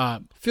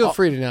feel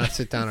free to not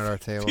sit down at our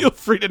table. Feel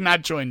free to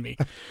not join me.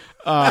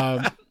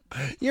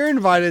 You're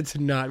invited to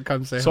not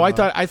come say. So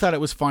hello. I thought it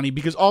was funny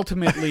because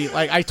ultimately,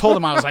 like I told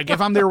him, I was like,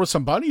 if I'm there with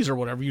some buddies or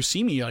whatever, you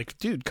see me, like,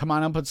 dude, come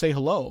on up and say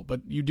hello.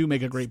 But you do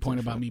make a great point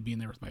about me being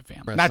there with my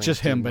family, Wrestling, not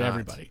just him, do but not.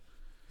 everybody.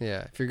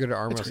 Yeah, if you're good at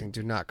arm wrestling,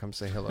 do not come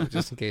say hello,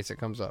 just in case it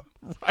comes up.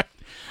 Right.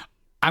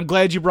 I'm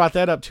glad you brought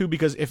that up too,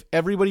 because if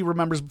everybody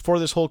remembers, before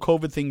this whole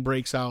COVID thing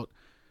breaks out,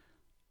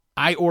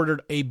 I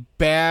ordered a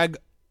bag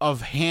of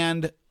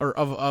hand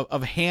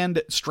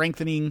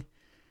strengthening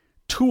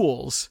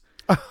tools.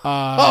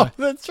 Oh,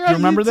 that's right. Do you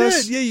remember did.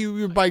 this? Yeah, you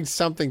were buying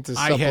something to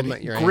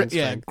supplement your hand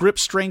strength. Grip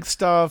strength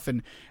stuff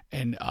and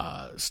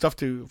stuff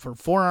for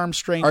forearm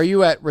strength. Are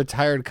you at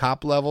retired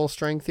cop level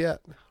strength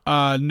yet?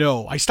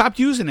 No, I stopped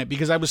using it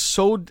because I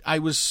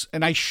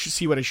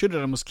see what I should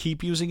have done was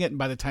keep using it, and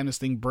by the time this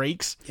thing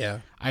breaks, yeah,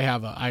 I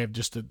have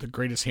just the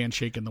greatest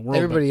handshake in the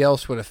world. Everybody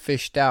else would have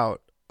fished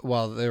out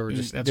while they were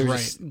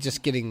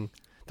just getting.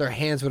 Their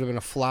hands would have been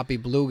a floppy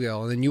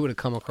bluegill, and then you would have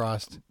come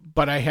across.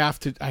 But I have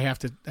to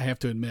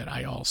admit,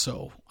 I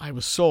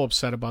was so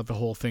upset about the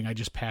whole thing. I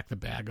just packed the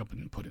bag up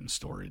and put it in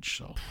storage.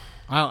 So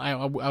I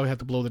would have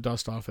to blow the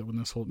dust off it when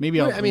this whole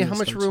how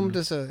much room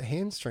does a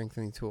hand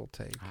strengthening tool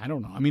take? I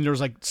don't know. I mean,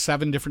 there's like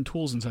 7 different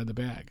tools inside the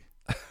bag,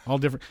 all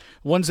different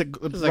ones that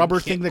rubber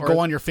thing that go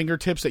on your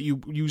fingertips that you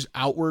use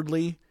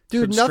outwardly.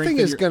 Dude, nothing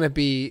is going to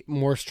be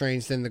more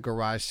strange than the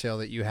garage sale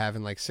that you have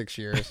in like 6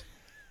 years.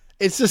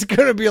 It's just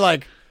going to be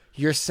like,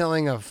 you're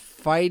selling a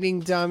fighting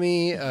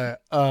dummy,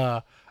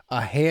 a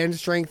hand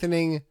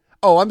strengthening.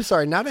 Oh, I'm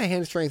sorry, not a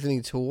hand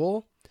strengthening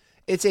tool.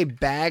 It's a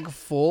bag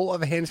full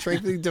of hand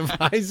strengthening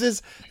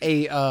devices.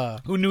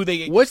 Who knew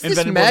they? What's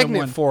this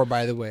magnet for,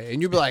 by the way?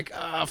 And you'd be like,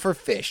 for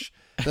fish.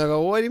 And I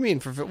go, what do you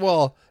mean for fish?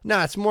 Well, no,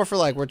 it's more for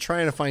like we're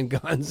trying to find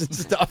guns and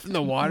stuff in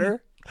the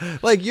water.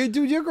 Like your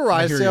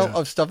garage sale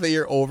of stuff that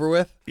you're over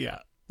with. Yeah.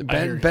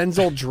 Ben's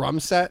old drum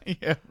set.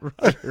 Yeah, right.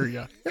 I hear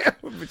you.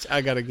 Which I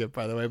gotta get,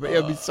 by the way, but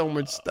it'll be so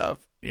much stuff.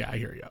 Yeah, I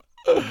hear you.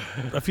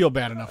 I feel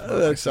bad enough.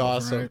 That's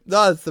awesome. Right?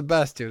 No, it's the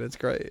best, dude. It's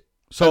great.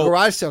 So a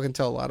garage sale can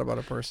tell a lot about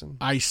a person.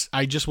 I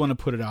just want to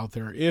put it out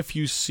there. If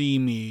you see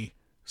me,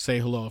 say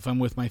hello. If I'm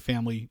with my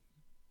family,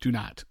 do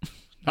not.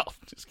 No,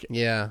 just kidding.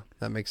 Yeah,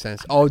 that makes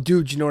sense. Oh,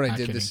 dude, you know what I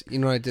did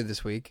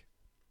this week?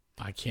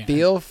 I can't.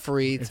 Feel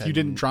free to. If you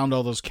didn't drown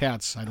all those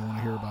cats, I don't want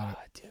to hear about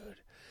it.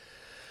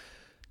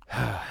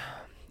 Dude.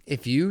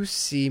 If you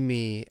see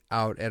me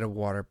out at a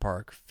water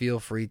park, feel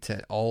free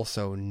to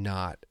also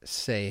not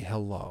say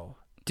hello.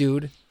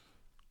 Dude.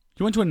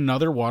 You went to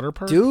another water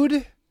park?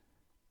 Dude,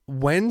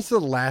 when's the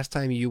last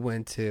time you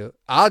went to...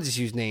 I'll just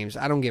use names.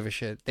 I don't give a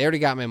shit. They already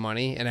got my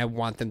money, and I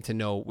want them to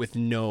know with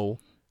no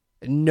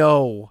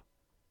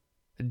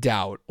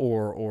doubt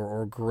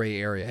or gray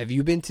area. Have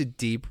you been to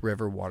Deep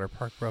River Water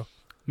Park, bro?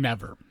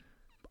 Never.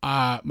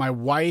 My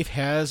wife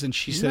has, and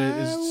she said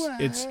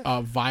it's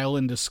vile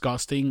and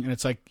disgusting, and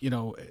it's like,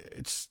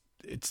 it's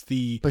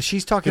the. But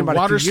she's talking about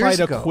water a few years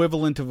slide ago.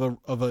 Equivalent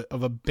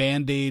of a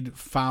Band-Aid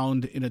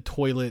found in a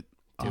toilet.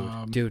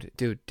 Dude.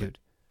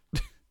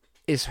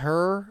 Is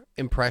her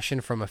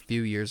impression from a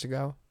few years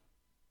ago?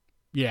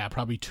 Yeah,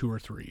 probably 2 or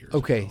 3 years.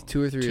 Okay, ago.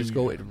 2 or 3 years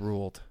ago, it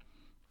ruled.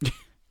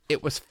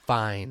 It was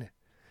fine.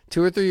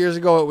 2 or 3 years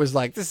ago, it was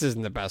like, this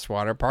isn't the best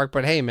water park,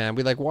 but hey, man,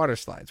 we like water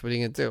slides. What are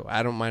you gonna do?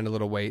 I don't mind a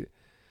little wait.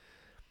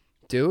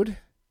 Dude,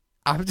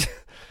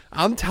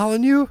 I'm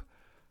telling you,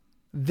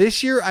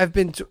 this year I've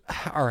been to...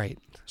 All right.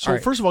 So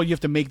first of all, you have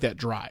to make that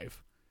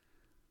drive.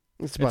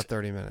 It's about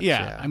 30 minutes.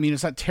 Yeah, I mean,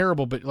 it's not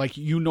terrible, but like,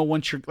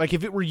 once you're... Like,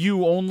 if it were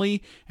you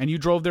only and you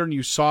drove there and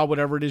you saw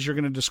whatever it is you're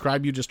going to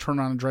describe, you just turn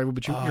on and drive,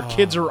 but your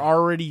kids are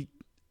already...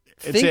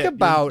 Think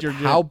about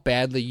how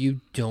badly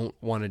you don't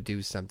want to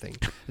do something.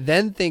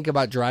 Then think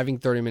about driving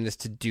 30 minutes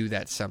to do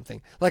that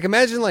something. Like,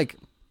 imagine like...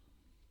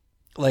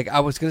 Like, I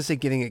was going to say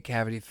getting it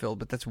cavity filled,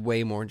 but that's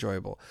way more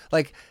enjoyable.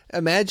 Like,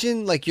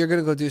 imagine, like, you're going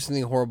to go do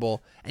something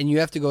horrible, and you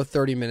have to go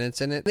 30 minutes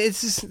in it.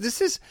 This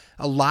is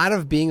a lot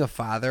of being a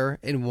father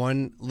in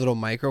one little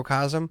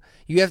microcosm.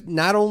 You have,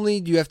 not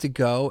only do you have to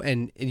go,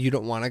 and you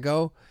don't want to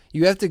go,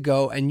 you have to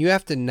go, and you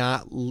have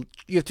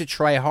to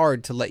try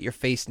hard to let your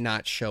face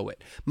not show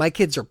it. My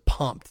kids are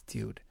pumped,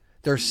 dude.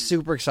 They're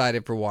super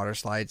excited for water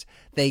slides.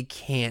 They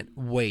can't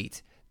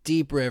wait.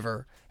 Deep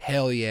River,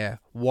 hell yeah.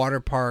 Water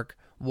park,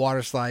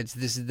 water slides,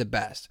 this is the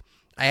best.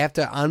 I have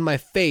to, on my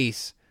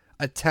face,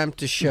 attempt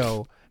to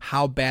show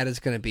how bad it's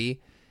going to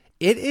be.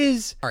 It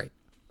is, all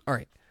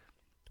right.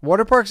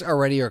 Water parks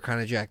already are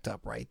kind of jacked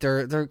up, right?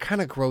 They're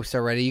kind of gross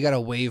already. You got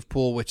a wave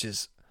pool, which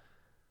is,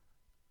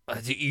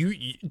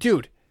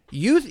 dude,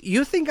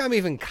 you think I'm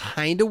even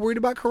kind of worried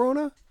about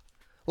Corona?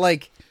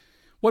 Like,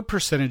 what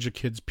percentage of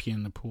kids pee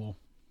in the pool?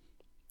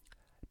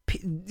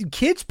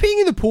 Kids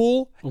peeing in the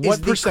pool what is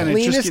the percentage?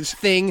 cleanest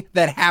thing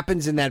that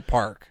happens in that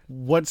park.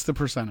 What's the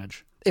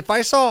percentage? If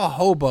I saw a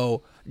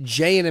hobo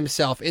jaying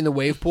himself in the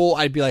wave pool,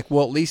 I'd be like,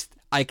 well, at least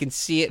I can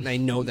see it and I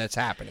know that's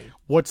happening.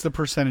 What's the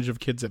percentage of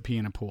kids that pee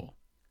in a pool?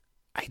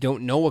 I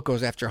don't know what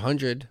goes after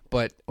 100,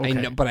 but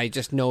Okay. I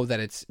just know that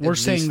it's We're at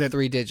saying least that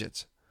 3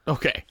 digits.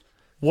 Okay.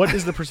 What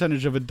is the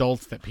percentage of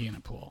adults that pee in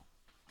a pool?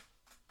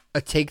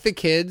 Take the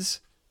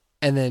kids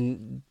and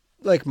then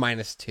like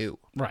 -2.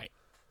 Right.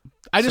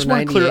 I just So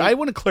want to 98? I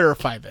want to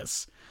clarify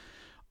this.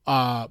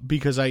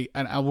 Because I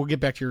will get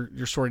back to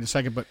your story in a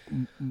second, but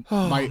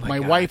my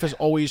God. wife is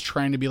always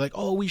trying to be like,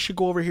 oh, we should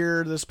go over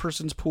here to this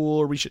person's pool,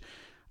 or we should.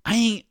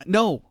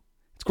 No,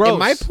 it's gross. In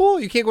my pool?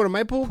 You can't go to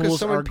my pool because Pools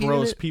someone are peed in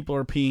gross. it? People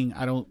are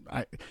peeing.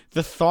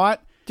 The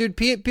thought. Dude,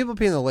 people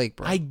pee in the lake,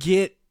 bro. I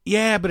get,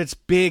 yeah, but it's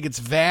big, it's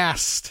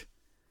vast.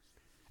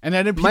 And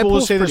then My people will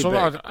pool's say this, pretty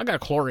oh, big. I got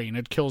chlorine,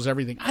 it kills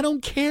everything. I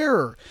don't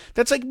care.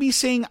 That's like me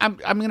saying I'm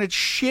going to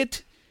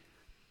shit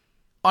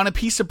on a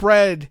piece of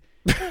bread,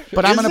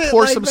 but I'm Is going to it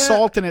pour like some that?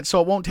 salt in it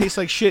so it won't taste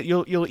like shit.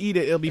 You'll eat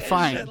it, it'll be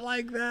fine. Shit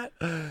like that?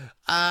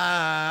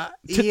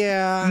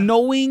 Yeah.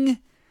 Knowing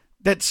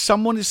that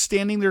someone is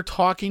standing there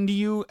talking to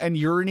you and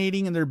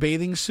urinating in their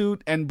bathing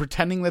suit and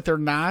pretending that they're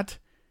not,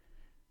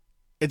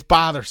 it's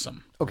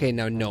bothersome. Okay,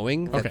 now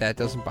knowing that Okay. that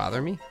doesn't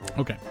bother me,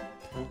 Okay.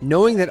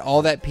 knowing that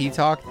all that pee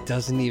talk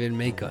doesn't even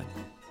make a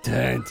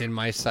dent in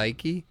my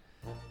psyche,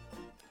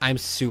 I'm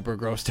super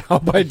grossed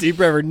out by Deep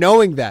River.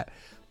 Knowing that,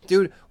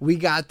 dude, we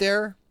got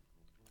there.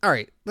 All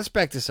right, let's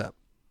back this up.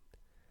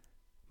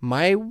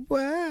 My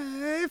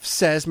wife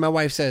says,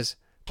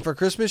 for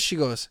Christmas, she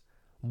goes,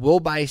 we'll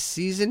buy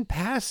season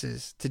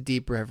passes to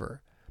Deep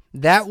River.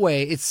 That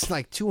way, it's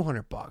like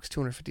 $200,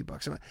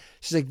 $250.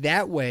 She's like,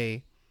 that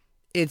way,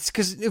 it's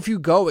because if you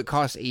go, it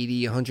costs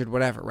 80, 100,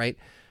 whatever, right?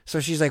 So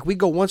she's like, we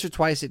go once or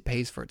twice, it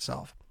pays for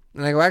itself.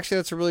 And I go, actually,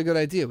 that's a really good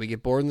idea. We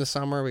get bored in the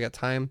summer, we got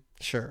time.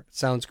 Sure,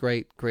 sounds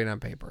great on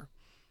paper.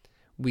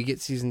 We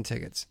get season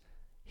tickets.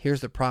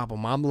 Here's the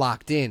problem. I'm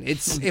locked in.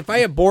 It's if I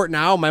abort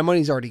now, my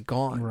money's already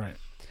gone. Right.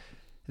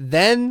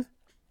 Then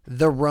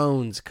the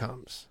Rones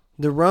comes.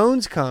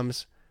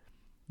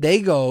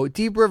 They go,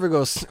 Deep River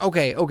goes,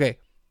 okay.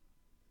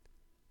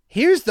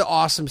 Here's the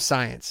awesome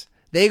science.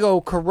 They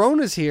go,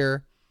 Corona's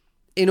here.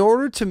 In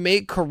order to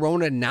make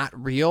Corona not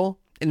real,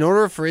 in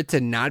order for it to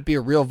not be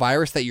a real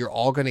virus that you're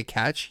all going to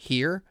catch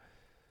here,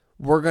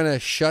 we're going to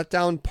shut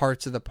down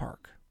parts of the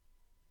park.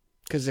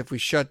 Because if we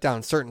shut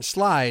down certain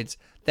slides,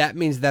 that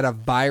means that a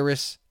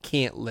virus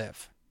can't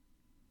live.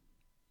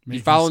 You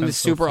Making following sense this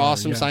so super far,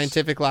 awesome yes.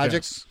 scientific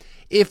logic? Yes.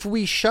 If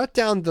we shut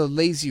down the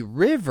lazy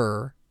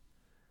river,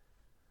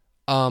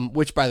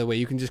 which, by the way,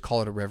 you can just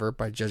call it a river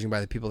by judging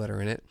by the people that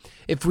are in it.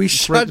 If we It's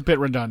shut... a bit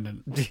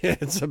redundant. Yeah,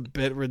 it's a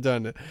bit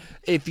redundant.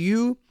 If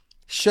you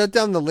shut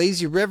down the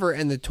lazy river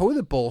and the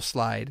toilet bowl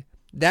slide,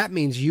 that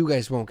means you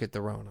guys won't get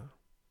the Rona.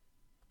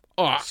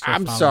 Oh, Still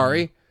I'm following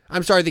sorry.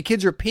 I'm sorry. The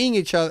kids are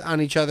peeing on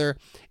each other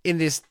in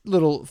this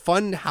little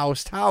fun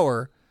house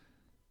tower.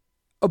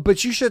 Oh,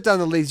 but you shut down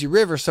the lazy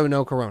river, so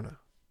no Corona,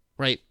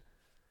 right?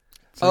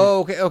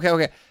 Oh,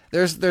 okay.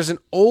 There's an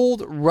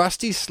old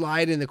rusty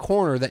slide in the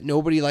corner that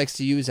nobody likes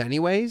to use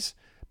anyways,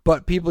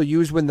 but people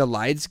use when the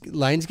lines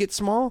get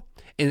small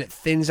and it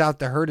thins out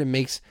the herd and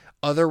makes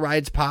other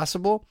rides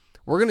possible.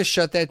 We're going to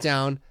shut that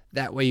down.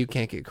 That way you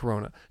can't get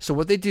Corona. So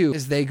what they do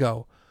is they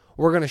go,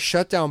 we're going to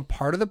shut down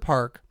part of the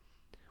park.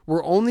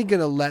 We're only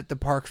going to let the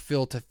park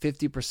fill to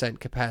 50%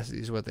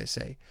 capacity is what they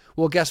say.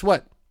 Well, guess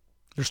what?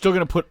 They're still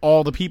going to put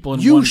all the people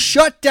in You one.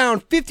 shut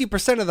down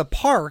 50% of the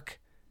park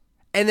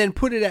and then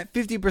put it at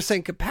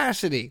 50%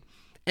 capacity.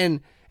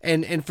 And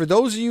for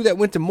those of you that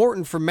went to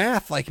Morton for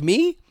math like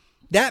me,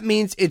 that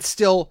means it's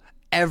still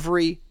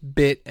every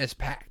bit as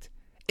packed.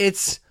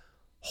 It's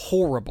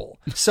horrible.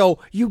 So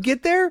you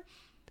get there,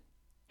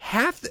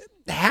 half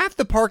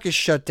the park is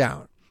shut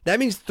down. That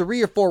means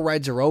 3 or 4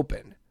 rides are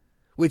open,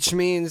 which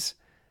means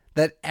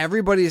that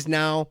everybody is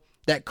now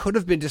that could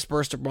have been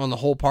dispersed around the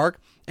whole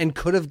park and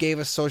could have gave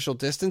us social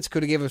distance,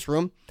 could have gave us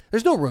room.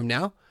 There's no room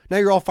now. Now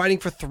you're all fighting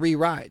for 3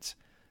 rides.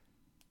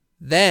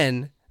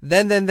 Then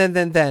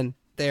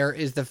there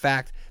is the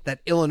fact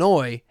that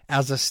Illinois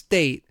as a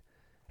state,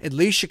 at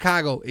least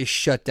Chicago is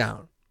shut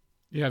down.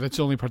 Yeah, that's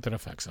the only part that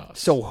affects us.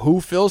 So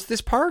who fills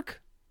this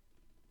park?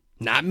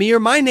 Not me or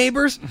my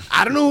neighbors.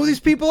 I don't know who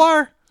these people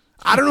are.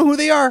 I don't know who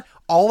they are.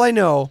 All I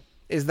know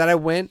is that I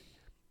went,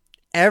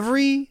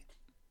 every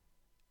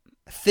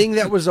thing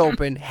that was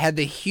open had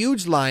the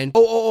huge line.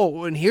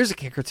 Oh, and here's a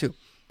kicker too.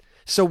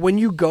 So when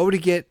you go to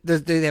get,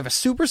 they have a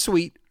super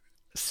sweet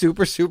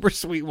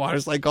water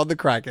slide called the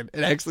Kraken.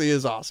 It actually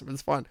is awesome.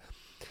 It's fun.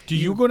 Do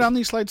you go down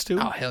these slides too?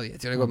 Oh, hell yeah.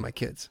 Dude, I go with my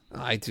kids.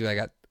 I do.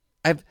 I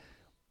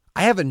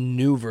have a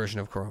new version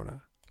of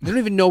Corona. They don't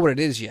even know what it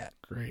is yet.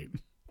 Great.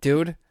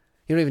 Dude,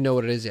 you don't even know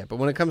what it is yet. But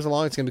when it comes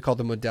along, it's going to be called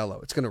the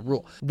Modelo. It's going to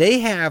rule. They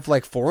have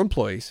like 4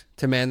 employees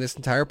to man this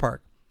entire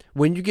park.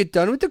 When you get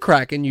done with the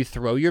Kraken, you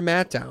throw your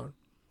mat down.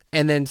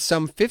 And then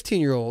some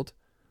 15-year-old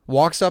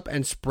walks up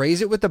and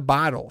sprays it with a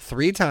bottle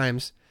 3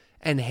 times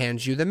and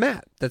hands you the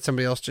mat that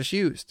somebody else just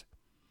used.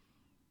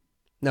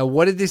 Now,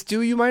 what did this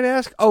do, you might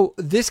ask? Oh,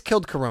 this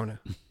killed Corona.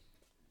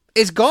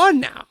 It's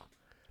gone now.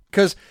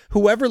 Because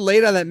whoever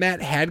laid on that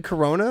mat had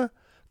Corona,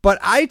 but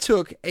I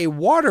took a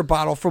water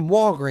bottle from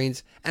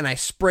Walgreens and I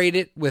sprayed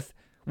it with,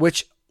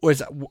 which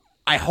was,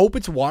 I hope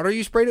it's water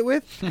you sprayed it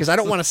with, because I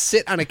don't want to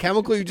sit on a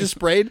chemical you just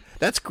sprayed.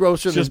 That's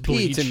grosser than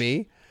pee to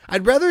me.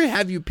 I'd rather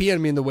have you pee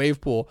on me in the wave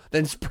pool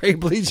than spray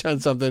bleach on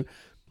something.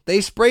 They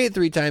spray it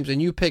 3 times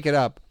and you pick it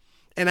up.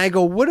 And I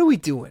go, what are we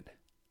doing?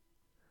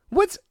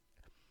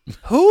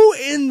 Who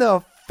in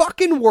the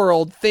fucking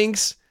world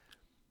thinks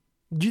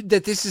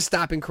that this is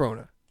stopping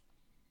Corona?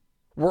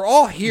 We're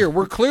all here.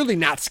 We're clearly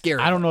not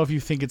scared. I don't know if you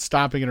think it's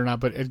stopping it or not,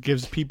 but it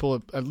gives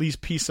people at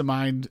least peace of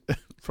mind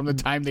from the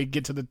time they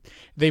get to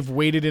they've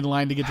waited in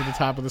line to get to the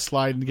top of the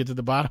slide and to get to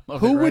the bottom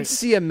of it. Who would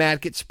see a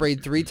mat get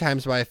sprayed 3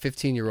 times by a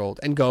 15-year-old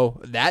and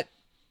go,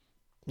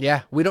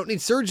 yeah, we don't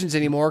need surgeons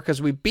anymore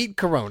because we beat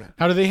Corona.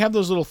 Now, do they have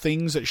those little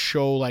things that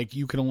show like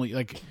you can only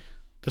like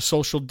the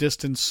social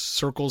distance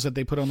circles that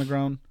they put on the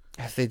ground?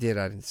 If they did,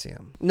 I didn't see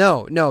them.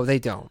 No, they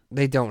don't.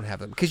 They don't have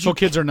them. So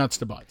kids are nuts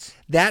to butts.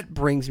 That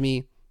brings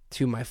me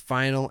to my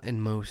final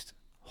and most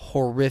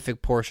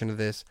horrific portion of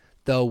this,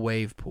 the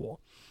wave pool.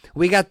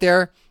 We got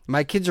there.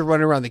 My kids are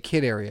running around the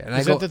kid area. And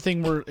is that the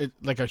thing where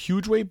like a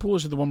huge wave pool?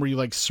 Is it the one where you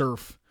like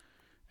surf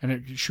and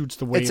it shoots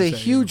the waves? It's a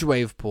huge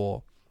wave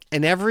pool.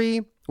 And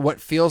every,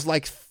 what feels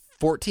like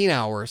 14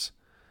 hours,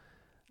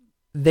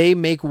 they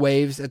make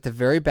waves at the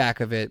very back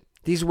of it.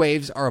 These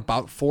waves are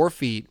about 4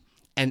 feet.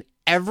 And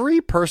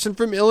every person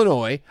from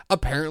Illinois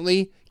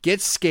apparently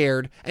gets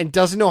scared and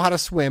doesn't know how to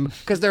swim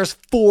because there's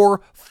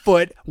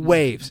 4-foot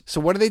waves.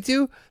 So what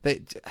do?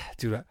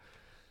 Dude,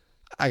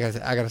 I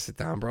gotta sit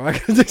down, bro.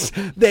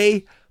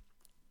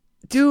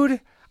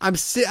 I'm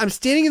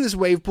standing in this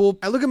wave pool.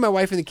 I look at my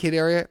wife in the kid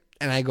area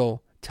and I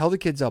go, tell the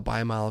kids I'll buy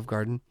them Olive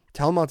Garden.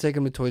 Tell them I'll take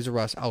them to Toys R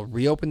Us. I'll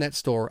reopen that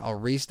store. I'll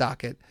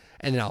restock it.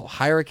 And then I'll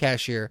hire a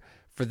cashier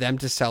for them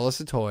to sell us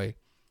a toy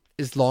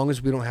as long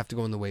as we don't have to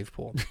go in the wave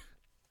pool.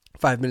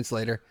 5 minutes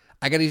later,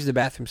 I got to use the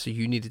bathroom, so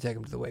you need to take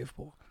them to the wave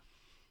pool.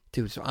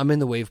 Dude, so I'm in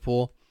the wave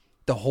pool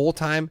the whole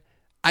time.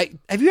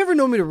 Have you ever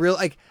known me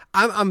to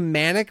I'm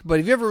manic, but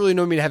have you ever really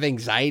known me to have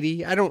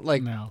anxiety? I don't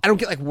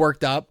get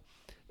worked up,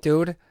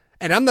 dude.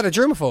 And I'm not a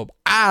germaphobe.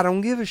 I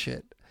don't give a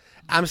shit.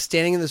 I'm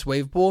standing in this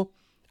wave pool.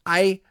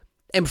 I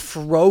am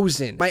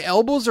frozen. My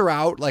elbows are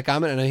out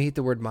and I hate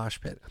the word mosh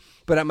pit,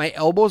 but my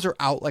elbows are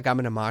out like I'm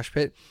in a mosh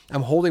pit.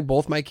 I'm holding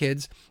both my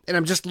kids and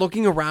I'm just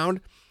looking around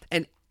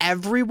and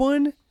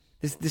everyone,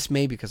 this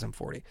may be because I'm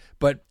 40,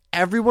 but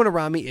everyone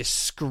around me is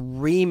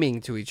screaming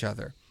to each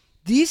other.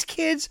 These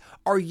kids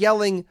are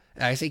yelling,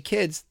 and I say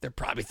kids, they're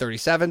probably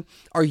 37,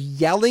 are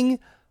yelling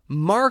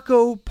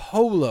Marco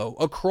Polo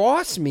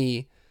across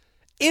me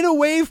in a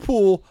wave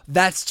pool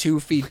that's 2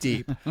 feet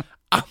deep.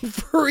 I'm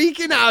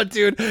freaking out,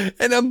 dude.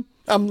 And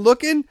I'm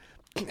looking,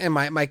 and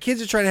my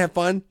kids are trying to have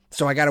fun,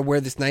 so I got to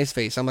wear this nice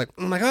face. I'm like,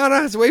 oh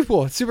no, it's a wave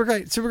pool. It's super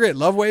great, super great.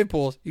 Love wave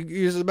pools. You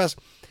guys are the best.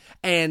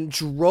 And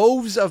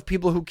droves of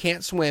people who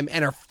can't swim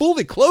and are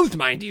fully clothed,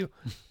 mind you.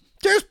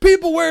 There's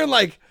people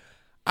wearing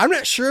I'm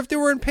not sure if they're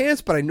wearing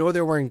pants, but I know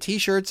they're wearing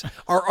t-shirts,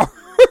 are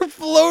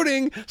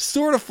floating,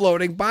 sort of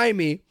floating by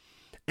me.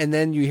 And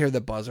then you hear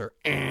the buzzer.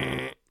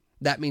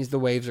 That means the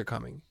waves are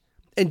coming.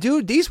 And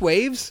dude, these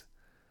waves,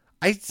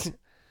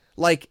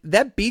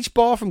 that beach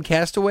ball from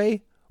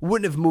Castaway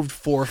wouldn't have moved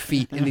 4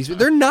 feet in these.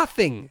 They're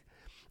nothing.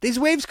 These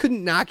waves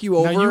couldn't knock you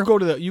over. Now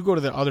you go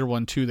to the other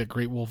one too, the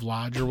Great Wolf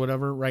Lodge or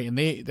whatever, right?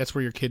 And that's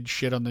where your kid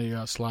shit on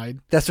the slide.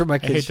 That's where my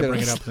kid shit. I hate to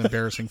bring it up; it's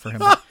embarrassing for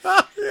him.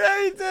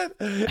 Yeah, he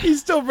did. He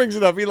still brings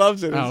it up. He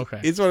loves it. Oh, okay.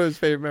 It's one of his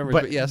favorite memories.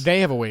 But yes,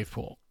 they have a wave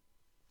pool.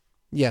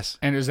 Yes.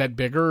 And is that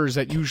bigger, or is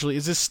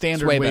this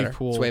standard wave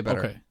pool? It's way better.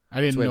 Okay.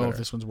 I didn't know if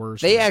this one's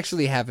worse. They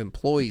actually have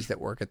employees that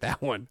work at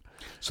that one.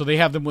 So they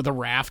have them with a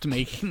raft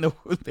making the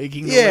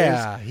waves.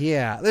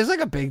 Yeah. There's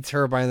a big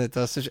turbine that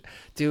does such.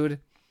 Dude.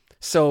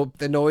 So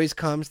the noise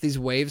comes, these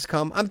waves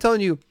come. I'm telling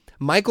you,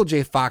 Michael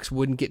J. Fox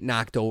wouldn't get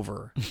knocked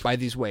over by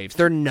these waves.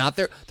 They're not.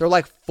 They're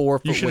like 4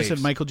 foot waves. You should have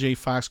said Michael J.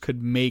 Fox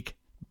could make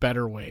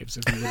better waves.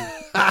 If you would.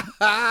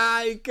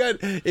 I could.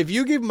 If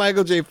you give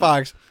Michael J.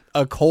 Fox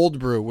a cold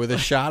brew with a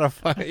shot of,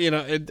 for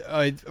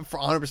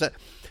 100%.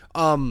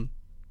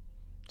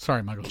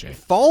 Sorry, Michael J.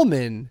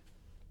 Fallman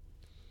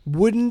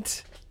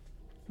wouldn't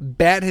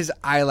bat his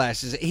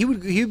eyelashes. He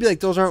would be like,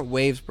 "Those aren't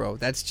waves, bro.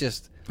 That's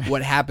just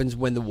what happens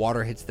when the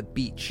water hits the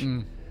beach."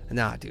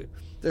 Nah, dude,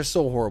 they're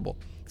so horrible.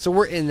 So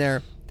we're in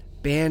there.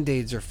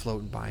 Band-Aids are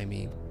floating by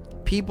me.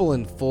 People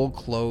in full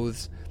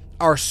clothes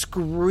are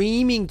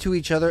screaming to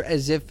each other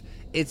as if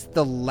it's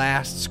the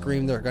last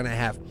scream they're gonna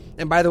have.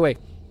 And by the way,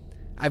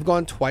 I've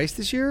gone twice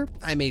this year.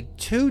 I made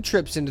 2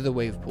 trips into the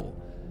wave pool.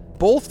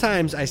 Both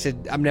times I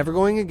said, I'm never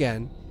going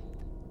again.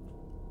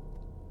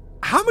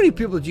 How many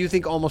people do you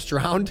think almost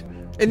drowned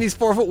in these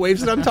 4-foot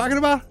waves that I'm talking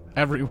about?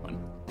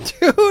 Everyone.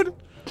 Dude,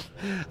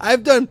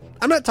 I'm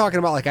not talking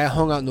about like I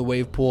hung out in the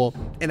wave pool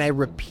and I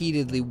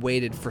repeatedly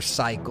waited for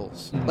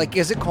cycles. Like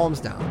as it calms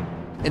down.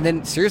 And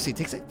then seriously, it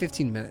takes like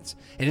 15 minutes.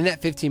 And in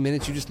that 15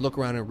 minutes, you just look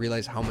around and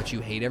realize how much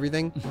you hate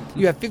everything.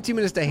 You have 15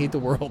 minutes to hate the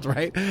world,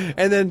 right?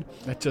 And then...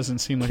 That doesn't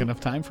seem like enough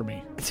time for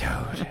me.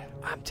 Dude,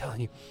 I'm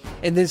telling you.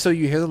 And then so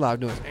you hear the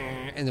loud noise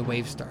and the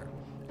waves start.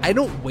 I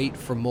don't wait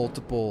for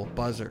multiple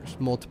buzzers,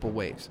 multiple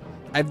waves.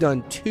 I've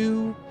done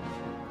 2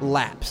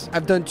 laps.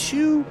 I've done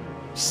 2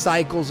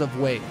 cycles of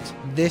waves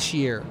this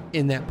year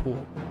in that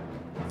pool.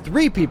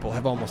 3 people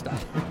have almost died.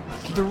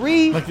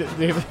 3. Like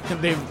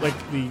they've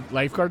like the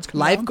lifeguards come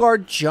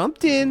Lifeguard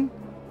jumped in,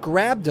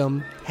 grabbed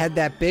him, had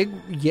that big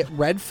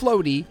red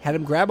floaty, had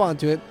him grab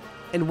onto it,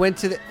 and went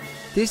to the...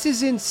 This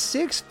is in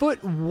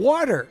 6-foot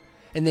water.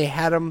 And they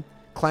had him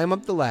climb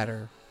up the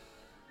ladder.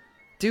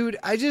 Dude,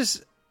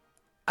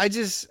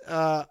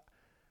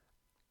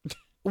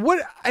 what?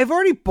 I've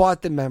already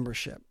bought the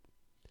membership.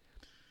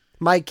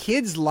 My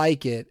kids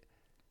like it.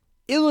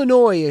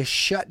 Illinois is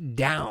shut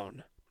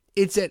down.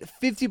 It's at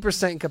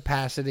 50%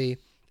 capacity.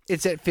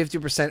 It's at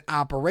 50%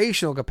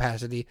 operational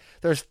capacity.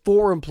 There's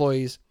 4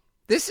 employees.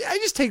 I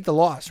just take the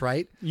loss,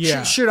 right?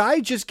 Yeah. Should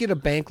I just get a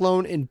bank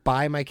loan and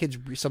buy my kids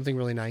something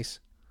really nice?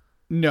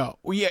 No.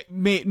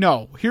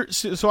 No.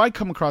 So I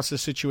come across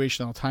this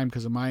situation all the time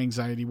because of my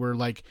anxiety where,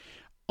 like,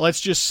 let's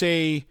just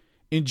say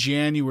in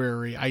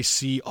January I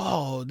see,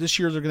 this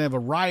year they're going to have a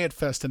Riot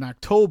Fest in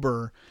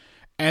October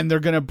and they're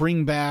going to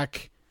bring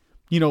back,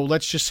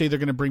 let's just say they're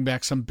going to bring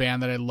back some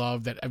band that I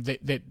love that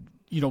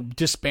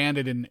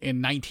disbanded in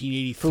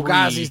 1983.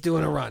 Fugazi's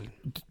doing a run.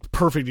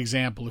 Perfect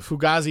example. If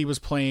Fugazi was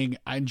playing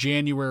on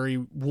January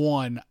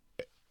 1,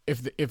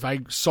 if I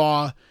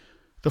saw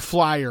the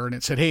flyer and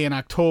it said, hey, in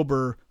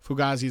October,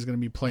 Fugazi is going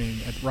to be playing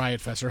at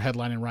Riot Fest or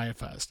headlining Riot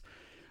Fest,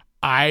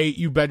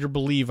 you better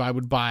believe I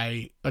would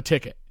buy a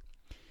ticket.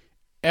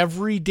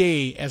 Every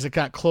day as it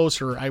got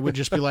closer, I would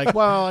just be like,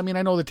 well, I mean,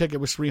 I know the ticket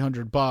was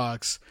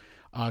 $300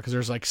 because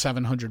there's like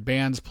 700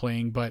 bands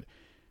playing, but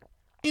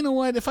you know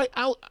what?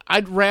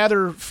 I'd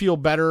rather feel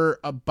better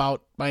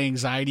about my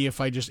anxiety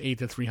if I just ate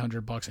the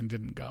 $300 and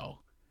didn't go.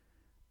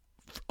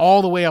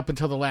 All the way up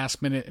until the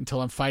last minute, until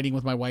I'm fighting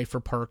with my wife for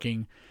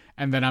parking,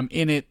 and then I'm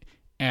in it,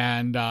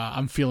 and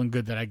I'm feeling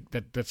good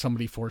that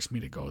somebody forced me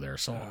to go there.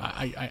 So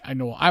I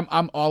know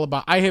I'm all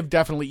about. I have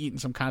definitely eaten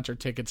some concert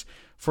tickets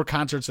for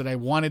concerts that I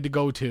wanted to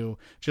go to,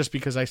 just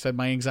because I said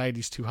my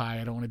anxiety's too high.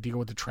 I don't want to deal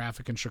with the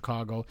traffic in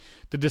Chicago.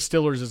 The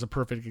Distillers is a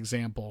perfect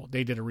example.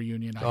 They did a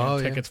reunion. I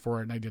had tickets for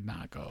it, and I did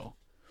not go.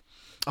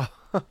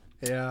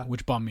 Yeah,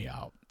 which bummed me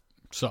out.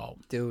 So,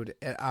 dude,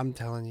 I'm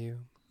telling you,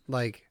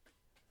 like,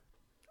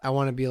 I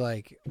want to be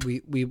like,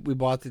 we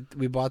bought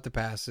the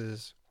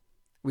passes.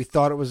 We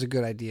thought it was a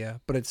good idea,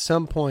 but at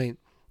some point,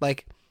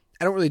 like,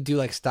 I don't really do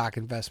like stock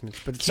investments,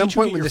 but at some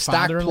point when the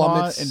stock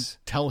plummets, and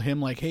tell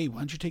him like, hey, why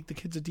don't you take the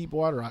kids to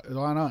Deepwater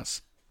on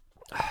us?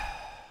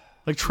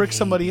 Like, trick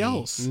somebody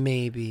else.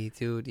 Maybe,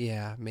 dude.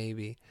 Yeah,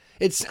 maybe.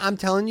 I'm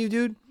telling you,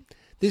 dude,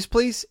 this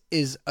place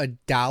is a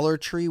Dollar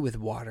Tree with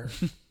water.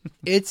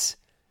 It's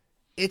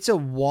a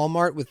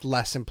Walmart with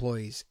less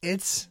employees.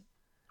 It's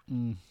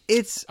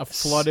a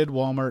flooded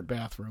Walmart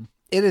bathroom.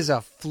 It is a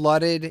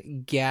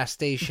flooded gas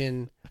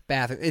station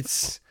bathroom.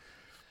 It's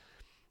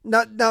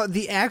not now.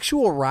 The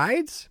actual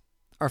rides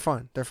are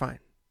fun. They're fine.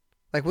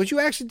 Like, what you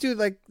actually do,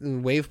 like,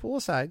 wave pool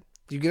aside,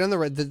 you get on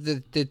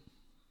the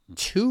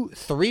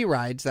 2-3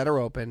 rides that are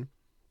open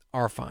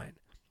are fine.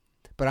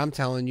 But I'm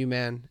telling you,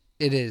 man,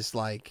 it is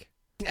like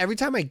every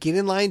time I get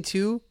in line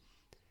too,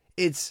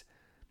 it's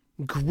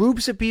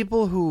groups of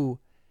people who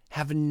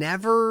have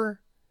never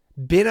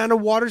been on a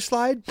water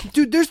slide.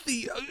 Dude, there's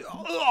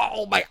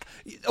oh my,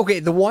 okay,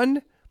 the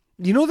one,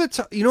 you know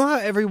how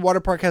every water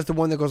park has the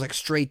one that goes like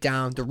straight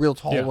down, the real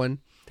tall one,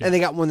 and they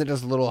got one that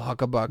does a little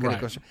huckabuck, and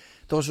it goes.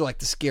 Those are like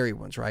the scary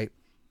ones, right?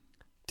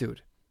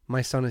 Dude,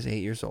 my son is 8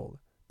 years old.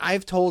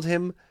 I've told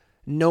him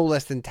no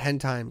less than 10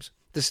 times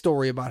the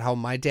story about how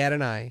my dad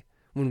and I,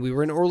 when we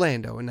were in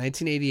Orlando in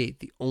 1988,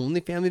 the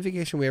only family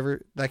vacation we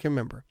ever that I can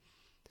remember,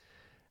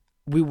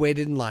 we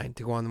waited in line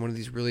to go on one of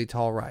these really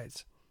tall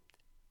rides.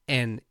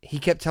 And he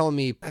kept telling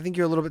me, I think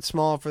you're a little bit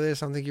small for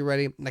this. I don't think you're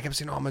ready. And I kept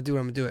saying, oh, I'm going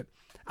to do it.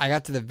 I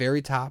got to the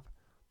very top.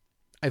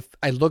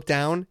 I looked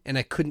down and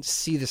I couldn't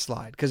see the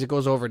slide because it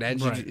goes over an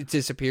edge. Right. It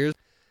disappears.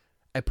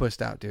 I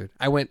pushed out, dude.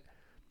 I went,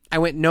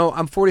 no,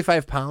 I'm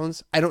 45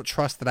 pounds. I don't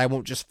trust that I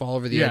won't just fall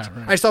over the edge.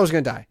 Right. I just thought I was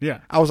going to die. Yeah.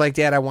 I was like,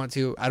 Dad, I don't want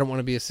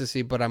to be a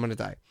sissy, but I'm going to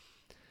die.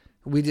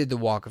 We did the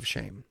walk of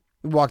shame.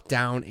 We walked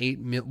down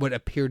what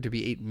appeared to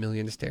be 8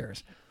 million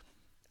stairs.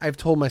 I've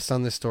told my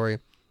son this story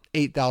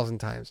 8,000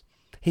 times.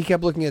 He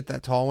kept looking at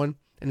that tall one,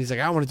 and he's like,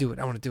 I want to do it.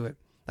 I want to do it.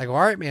 I go,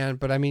 all right, man,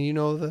 but I mean, you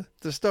know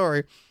the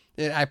story.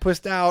 And I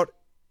pushed out,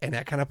 and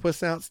that kind of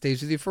pushing out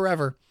stays with you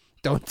forever.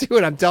 Don't do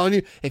it. I'm telling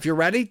you, if you're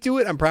ready, do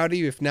it. I'm proud of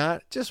you. If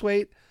not, just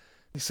wait.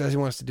 He says he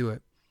wants to do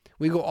it.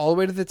 We go all the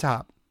way to the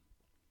top.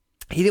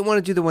 He didn't want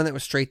to do the one that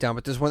was straight down,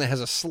 but there's one that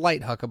has a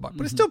slight huckabuck,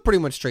 but it's still pretty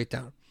much straight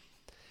down.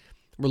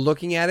 We're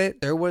looking at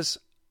it. There was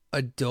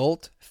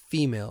adult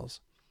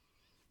females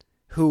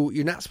who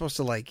you're not supposed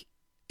to, like,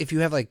 if you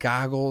have like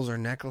goggles or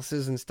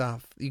necklaces and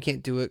stuff, you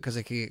can't do it because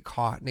it could get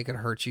caught and it could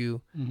hurt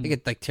you. It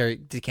could like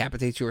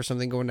decapitate you or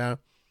something going down.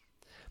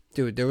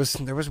 Dude, there was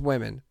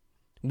women.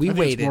 I think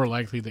waited. It's more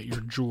likely that your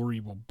jewelry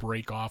will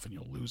break off and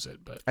you'll lose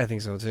it. But I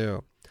think so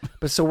too.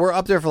 But so we're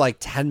up there for like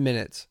 10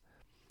 minutes.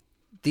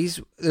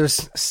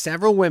 There's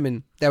several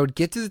women that would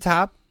get to the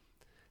top,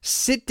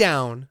 sit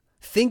down,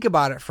 think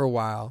about it for a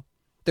while.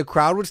 The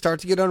crowd would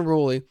start to get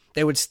unruly.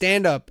 They would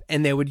stand up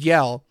and they would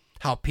yell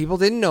how people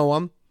didn't know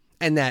them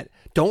and that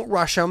don't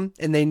rush them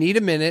and they need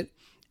a minute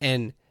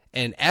and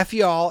F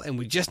y'all and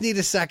we just need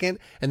a second.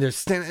 And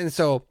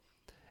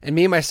and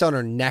me and my son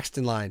are next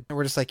in line. And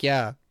we're just like,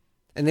 yeah.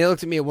 And they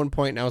looked at me at one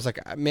point and I was like,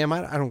 ma'am,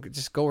 I don't,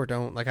 just go or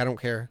don't. Like, I don't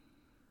care.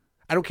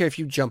 I don't care if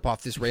you jump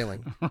off this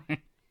railing.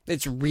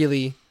 It's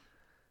really,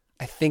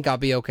 I think I'll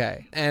be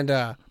okay.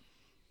 And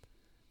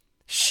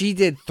she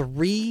did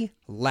 3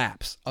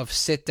 laps of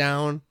sit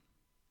down,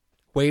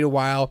 wait a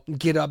while,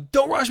 get up,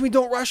 don't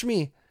rush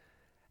me.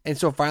 And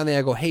so finally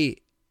I go, hey,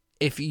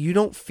 if you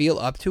don't feel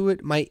up to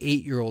it, my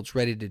 8-year-old's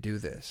ready to do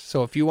this.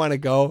 So if you want to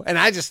go, and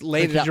I just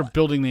laid it out. You're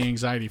building the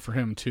anxiety for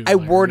him too. I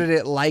worded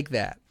it like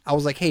that. I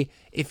was like, hey,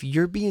 if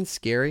you're being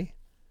scary,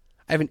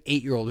 I have an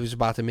 8-year-old who's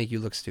about to make you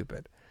look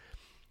stupid.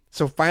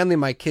 So finally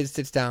my kid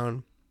sits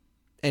down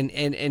and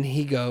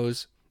he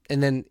goes,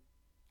 and then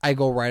I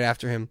go right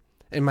after him.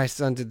 And my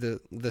son did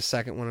the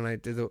second one and I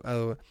did the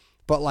other one.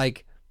 But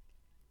like,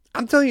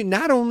 I'm telling you,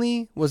 not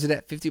only was it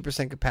at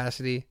 50%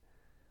 capacity,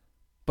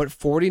 but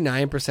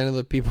 49% of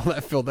the people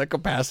that filled that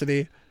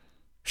capacity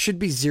should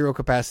be 0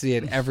 capacity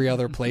at every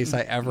other place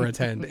I ever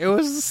attend. It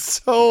was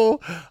so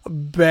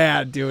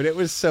bad, dude. It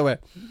was so bad.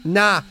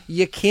 Nah,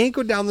 you can't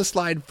go down the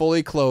slide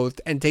fully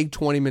clothed and take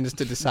 20 minutes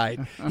to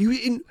decide.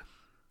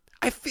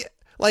 I feel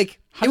like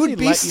it would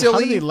be silly. How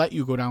do they let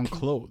you go down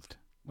clothed?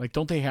 Like,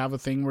 don't they have a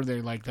thing where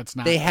they're like, that's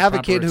not. They have a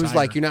kid who's attire.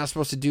 like, you're not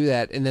supposed to do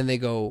that, and then they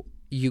go,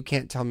 you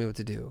can't tell me what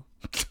to do,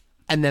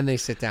 and then they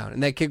sit down,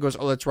 and that kid goes,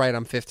 oh, that's right,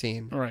 I'm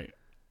 15. Right.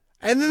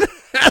 And then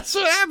that's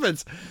what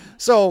happens.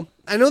 So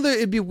I know that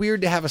it'd be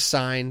weird to have a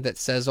sign that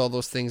says all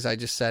those things I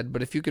just said,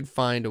 but if you could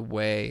find a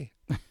way,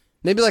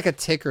 maybe like a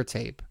ticker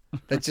tape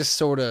that just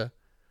sort of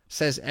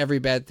says every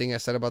bad thing I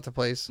said about the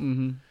place.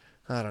 Mm-hmm.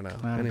 I don't know.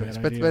 Not Anyways,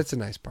 but it's a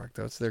nice park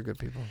though. They're good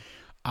people.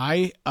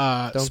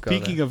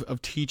 Speaking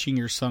of teaching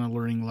your son a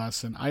learning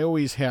lesson, I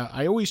always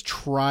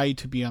try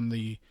to be on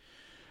the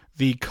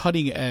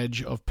cutting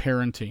edge of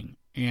parenting.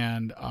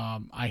 And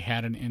I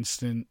had an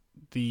instant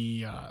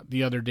the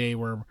other day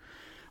where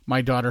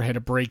my daughter had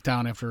a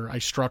breakdown after I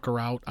struck her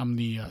out. I'm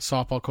the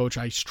softball coach.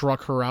 I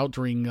struck her out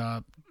during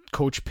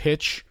coach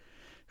pitch.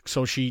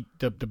 So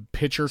the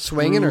pitcher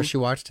swinging, threw, or she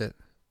watched it.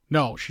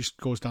 No, she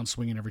goes down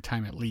swinging every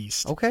time at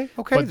least. Okay.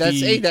 But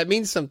that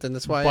means something.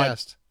 That's why I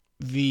asked.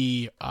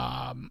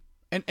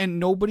 And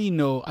nobody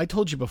know. I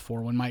told you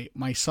before when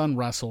my son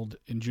wrestled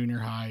in junior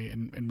high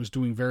and was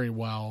doing very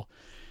well,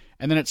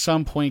 and then at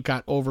some point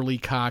got overly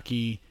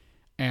cocky.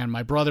 And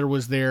my brother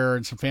was there,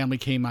 and some family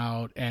came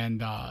out,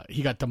 and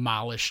he got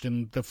demolished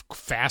in the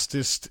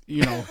fastest,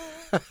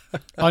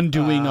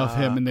 undoing of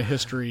him in the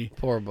history.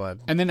 Poor bud.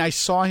 And then I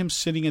saw him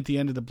sitting at the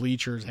end of the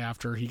bleachers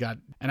after he got,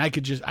 and I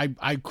could just,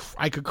 I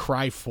could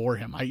cry for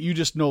him. You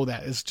just know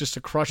that it's just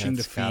a crushing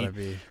defeat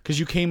because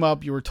you came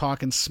up, you were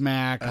talking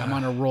smack, I'm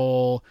on a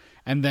roll,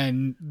 and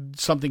then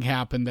something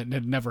happened that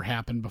had never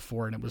happened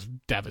before, and it was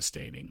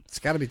devastating. It's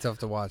got to be tough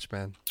to watch,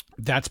 man.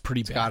 That's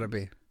pretty bad. It's got to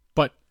be.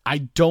 But I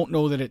don't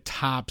know that it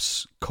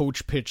tops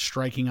coach pitch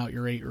striking out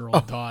your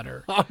 8-year-old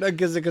daughter. Oh, no,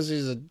 because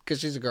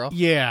she's a girl.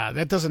 Yeah,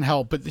 that doesn't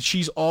help. But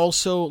she's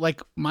also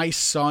like my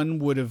son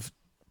would have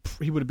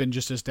been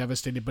just as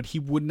devastated. But he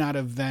would not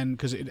have then,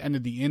 because it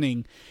ended the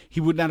inning.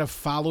 He would not have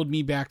followed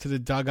me back to the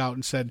dugout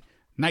and said,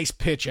 "Nice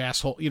pitch,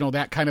 asshole."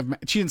 That kind of.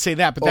 She didn't say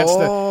that, but that's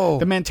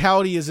the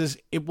mentality is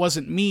it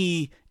wasn't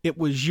me. It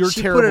was your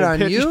she terrible put it on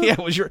pitch. You? Yeah,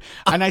 it was your.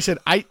 And I said,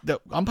 the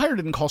umpire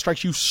didn't call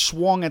strikes. You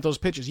swung at those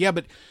pitches. Yeah,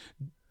 but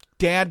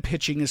dad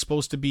pitching is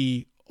supposed to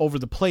be over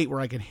the plate where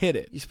I can hit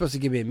it. You're supposed to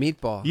give me a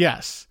meatball.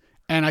 Yes.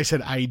 And I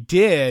said, I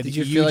did. Did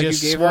you feel like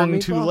just you gave her a swung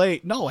too meatball?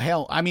 late. No,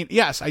 hell. I mean,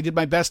 yes, I did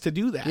my best to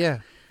do that. Yeah.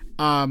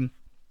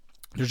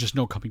 there's just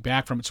no coming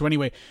back from it. So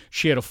anyway,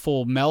 she had a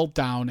full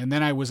meltdown, and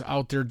then I was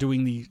out there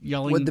doing the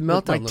yelling. What'd the with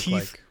my meltdown look teeth,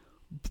 like?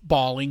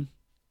 bawling,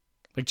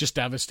 like just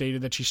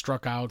devastated that she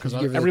struck out because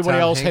Did you give her the everybody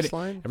Tom else Hanks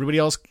line?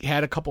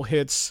 had a couple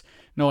hits.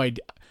 No, I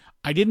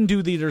didn't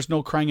do the "there's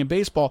no crying in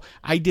baseball."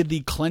 I did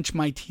the clench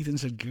my teeth and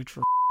said, "Get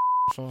your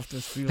off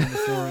this field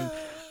before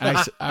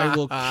I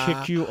will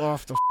kick you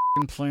off the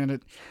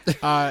planet."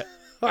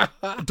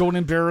 Don't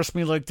embarrass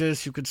me like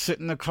this. You could sit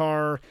in the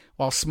car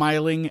while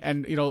smiling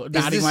and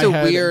nodding my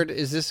head.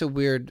 Is this a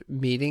weird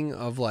meeting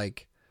of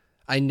like,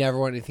 I never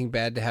want anything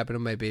bad to happen to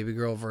my baby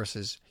girl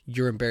versus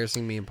you're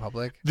embarrassing me in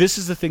public? This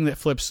is the thing that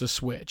flips the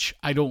switch.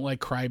 I don't like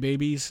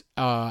crybabies,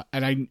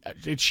 and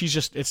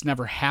it's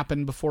never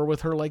happened before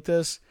with her like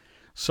this,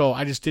 so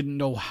I just didn't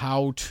know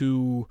how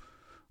to.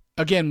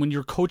 Again, when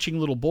you're coaching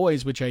little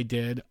boys, which I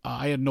did,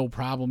 I had no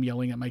problem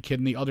yelling at my kid,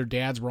 and the other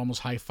dads were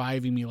almost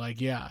high-fiving me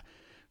like, yeah.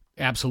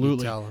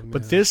 Absolutely.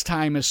 But this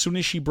time, as soon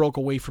as she broke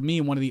away from me,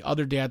 and one of the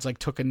other dads like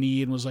took a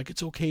knee and was like,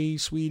 "It's okay,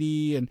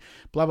 sweetie," and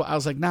blah, blah. I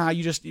was like, nah,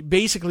 you just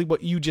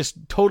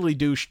totally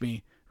douched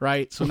me,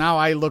 right? So now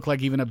I look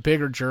like even a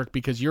bigger jerk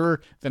because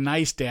you're the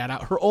nice dad,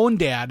 her own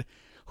dad,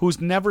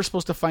 who's never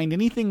supposed to find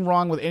anything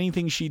wrong with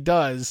anything she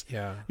does.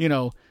 Yeah.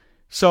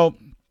 So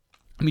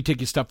let me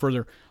take you a step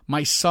further.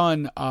 My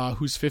son,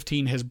 who's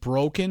 15, has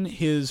broken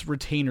his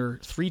retainer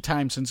 3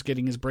 times since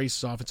getting his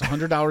braces off. It's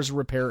 $100 a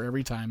repair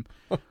every time.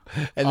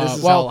 And this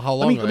is how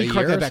long? Let me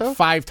correct that back. So?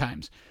 5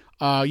 times.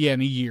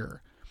 In a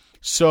year.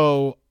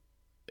 So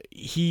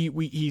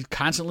he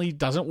constantly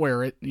doesn't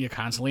wear it. You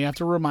constantly have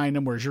to remind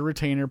him, "Where's your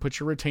retainer? Put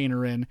your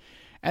retainer in."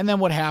 And then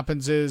what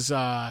happens is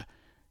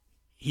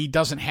he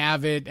doesn't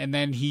have it, and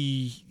then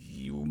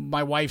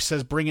my wife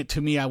says, "Bring it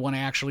to me. I want to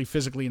actually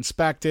physically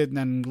inspect it." And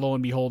then lo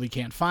and behold, he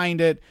can't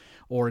find it,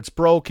 or it's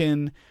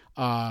broken.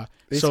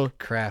 It's so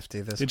crafty.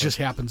 It just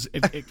happens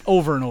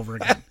over and over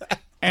again.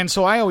 And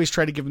so I always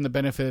try to give him the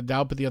benefit of the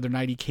doubt. But the other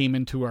night he came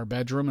into our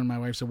bedroom, and my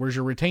wife said, "Where's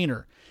your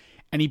retainer?"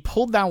 And he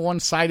pulled down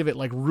one side of it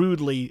like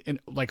rudely and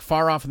like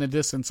far off in the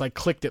distance, like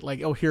clicked it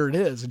like, "Oh, here it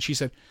is." And she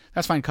said,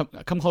 "That's fine.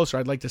 Come closer.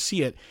 I'd like to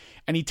see it."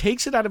 And he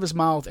takes it out of his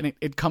mouth, and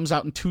it comes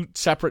out in 2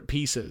 separate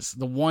pieces.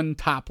 The one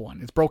top one,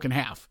 it's broken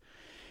half.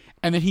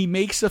 And then he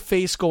makes a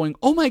face going,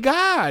 "Oh my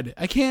God,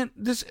 I can't,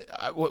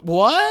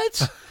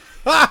 what?"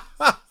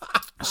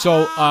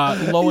 So,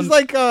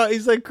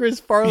 he's like Chris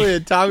Farley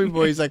and Tommy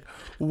Boy. He's like,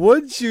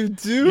 "What'd you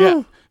do?"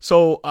 Yeah.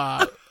 So,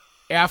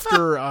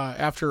 after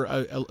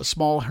a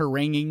small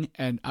haranguing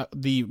and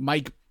the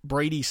Mike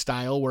Brady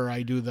style where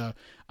I do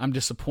I'm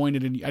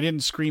disappointed, and I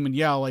didn't scream and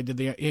yell. I did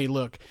hey,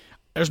 look,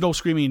 there's no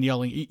screaming and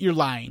yelling. You're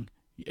lying.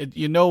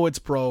 It's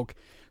broke.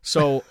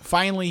 So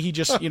finally he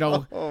just,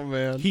 oh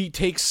man, he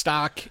takes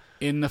stock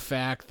in the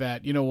fact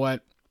that, you know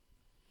what,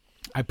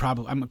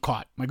 I'm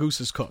caught. My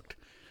goose is cooked.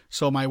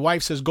 So my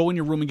wife says, "Go in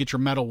your room and get your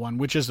metal one,"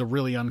 which is a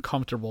really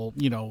uncomfortable,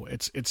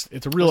 it's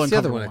a real What's uncomfortable the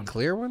other one. one. A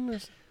clear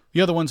one?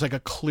 The other one's like a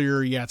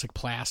clear, it's like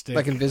plastic.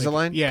 Like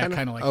Invisalign?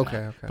 Kind of like okay,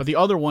 that. Okay. But the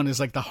other one is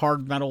like the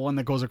hard metal one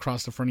that goes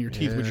across the front of your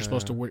teeth, which you're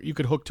supposed to wear. You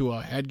could hook to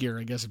a headgear,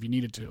 I guess, if you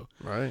needed to.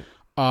 Right.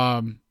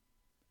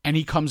 And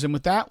he comes in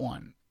with that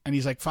one, and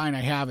he's like, "Fine,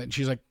 I have it." And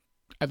she's like,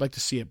 "I'd like to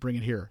see it. Bring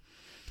it here."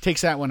 He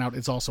takes that one out.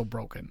 It's also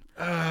broken.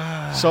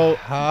 So,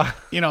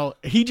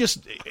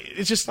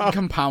 it's just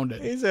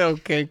compounded. He said, "Oh,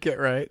 can't get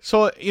right."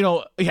 So,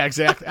 yeah,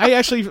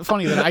 exactly.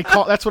 Funny that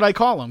that's what I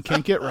call him.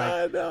 Can't get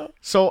right. I know.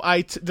 So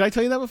did I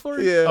tell you that before?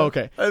 Yeah.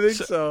 Okay. I think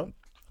so.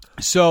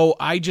 So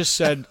I just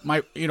said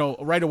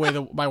right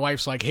away my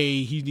wife's like,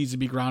 "Hey, he needs to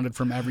be grounded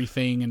from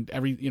everything and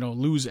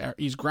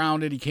he's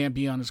grounded. He can't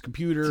be on his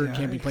computer. He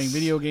can't be playing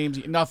video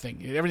games.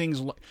 Nothing.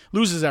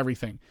 Loses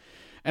everything."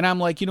 And I'm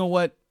like, you know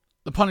what?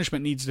 The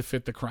punishment needs to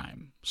fit the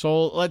crime.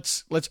 So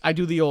let's. I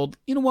do the old.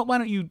 You know what? Why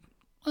don't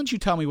you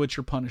tell me what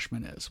your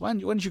punishment is? Why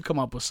don't you come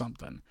up with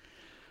something?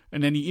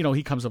 And then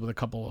he comes up with a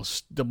couple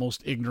of the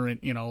most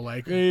ignorant.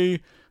 Like, "Hey,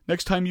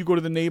 next time you go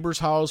to the neighbor's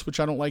house, which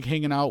I don't like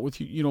hanging out with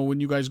you.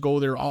 When you guys go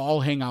there, I'll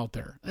hang out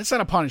there." That's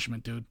not a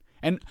punishment, dude.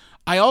 And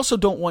I also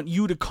don't want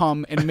you to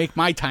come and make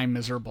my time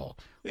miserable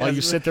while you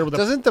sit there with.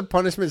 Doesn't the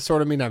punishment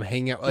sort of mean I'm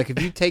hanging out? Like if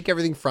you take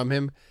everything from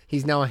him,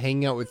 he's now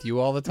hanging out with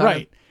you all the time,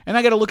 right? And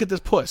I got to look at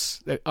this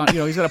puss. He's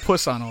got a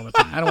puss on all the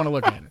time. I don't want to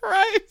look at it.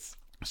 Right.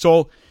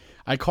 So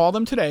I called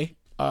him today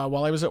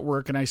while I was at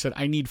work, and I said,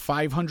 "I need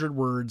 500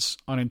 words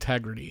on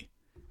integrity,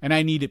 and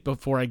I need it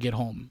before I get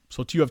home.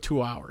 So you have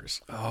 2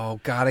 hours." Oh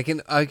God, I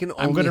can. I'm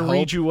going to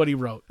read you what he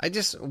wrote. I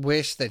just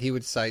wish that he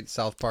would cite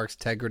South Park's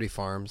Integrity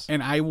Farms.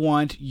 And I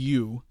want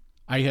you.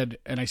 I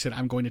said,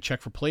 "I'm going to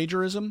check for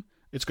plagiarism.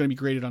 It's going to be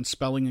graded on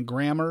spelling and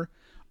grammar.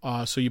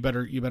 So you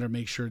better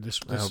make sure this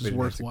is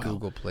worthwhile."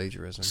 Google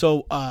plagiarism.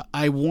 So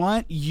I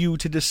want you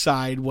to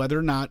decide whether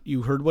or not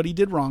you heard what he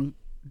did wrong.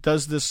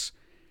 Does this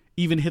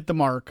even hit the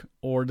mark,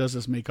 or does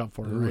this make up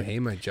for it? Ooh, right? Hey,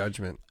 my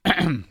judgment.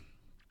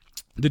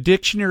 The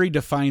dictionary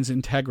defines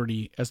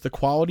integrity as the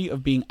quality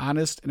of being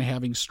honest and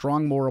having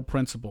strong moral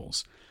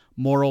principles,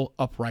 moral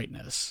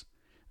uprightness.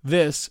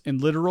 This, in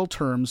literal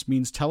terms,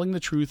 means telling the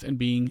truth and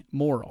being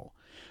moral.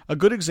 A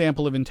good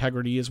example of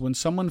integrity is when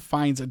someone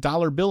finds a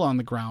dollar bill on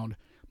the ground.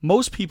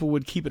 Most people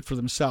would keep it for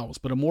themselves,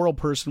 but a moral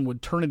person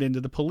would turn it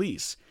into the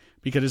police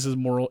because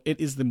it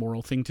is the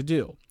moral thing to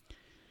do.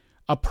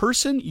 A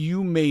person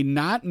you may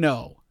not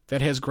know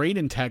that has great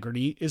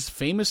integrity is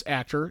famous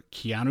actor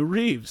Keanu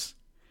Reeves.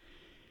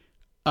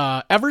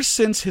 Ever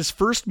since his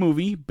first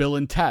movie, Bill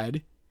and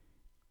Ted,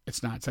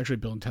 it's actually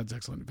Bill and Ted's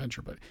Excellent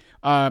Adventure, but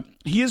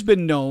he has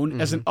been known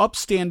as an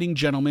upstanding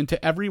gentleman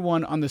to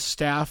everyone on the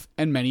staff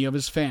and many of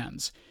his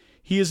fans.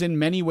 He is in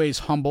many ways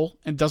humble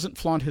and doesn't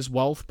flaunt his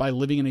wealth by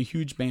living in a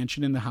huge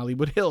mansion in the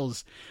Hollywood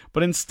Hills,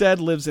 but instead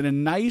lives in a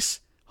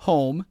nice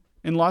home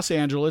in Los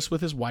Angeles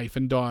with his wife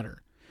and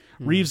daughter.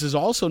 Reeves is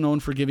also known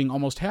for giving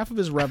almost half of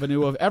his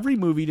revenue of every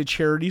movie to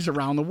charities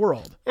around the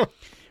world.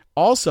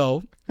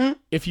 Also,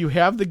 if you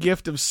have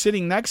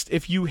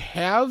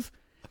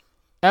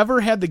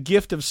ever had the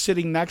gift of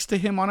sitting next to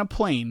him on a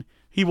plane,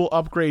 he will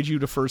upgrade you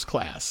to first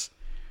class.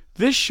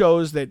 This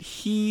shows that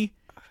he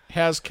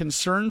has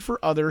concern for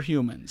other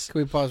humans.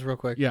 Can we pause real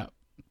quick? Yeah.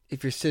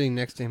 If you're sitting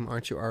next to him,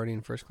 aren't you already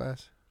in first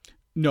class?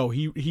 No,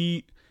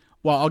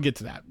 well, I'll get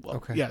to that. Well,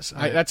 Okay. Yes,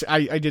 Right.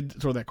 I did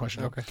throw that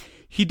question out. Okay.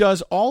 He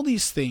does all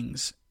these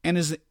things, and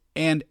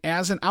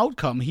as an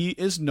outcome, he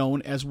is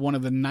known as one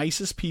of the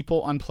nicest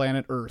people on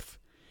planet Earth.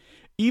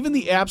 Even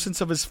with the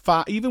absence of his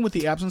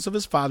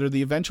father,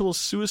 the eventual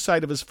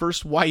suicide of his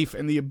first wife,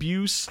 and the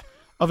abuse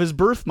of his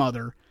birth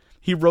mother,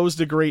 he rose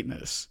to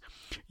greatness.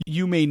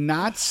 You may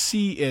not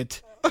see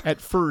it at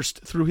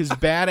first through his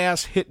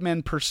badass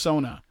hitman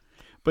persona,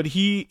 but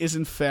he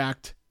in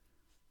fact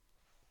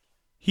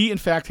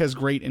has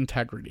great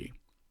integrity.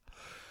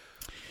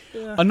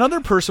 Yeah.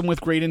 Another person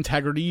with great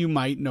integrity you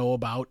might know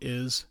about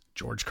is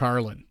George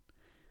Carlin.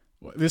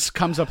 This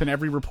comes up in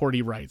every report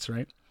he writes,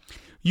 right?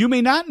 You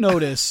may not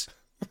notice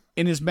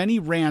in his many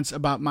rants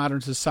about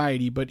modern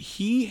society, but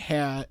he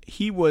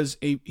was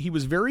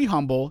very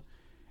humble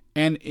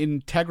and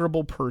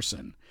integrable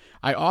person.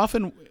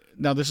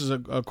 This is a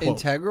quote.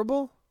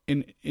 Integrable?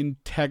 An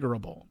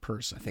integrable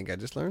person. I think I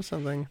just learned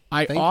something.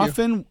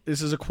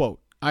 This is a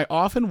quote. I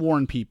often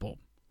warn people,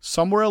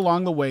 somewhere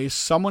along the way,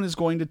 someone is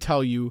going to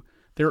tell you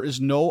there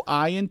is no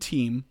I in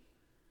team,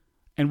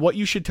 and what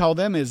you should tell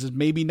them is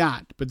maybe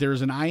not, but there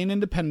is an I in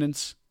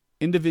independence,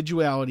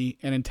 individuality,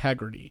 and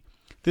integrity.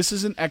 This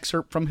is an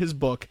excerpt from his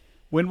book,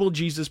 When Will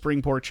Jesus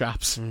Bring Pork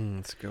Chops?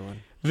 That's a good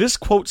one. This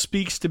quote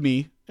speaks to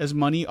me as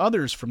many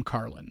others from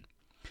Carlin.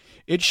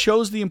 It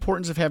shows the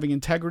importance of having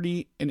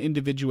integrity and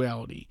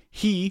individuality.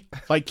 He,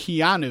 like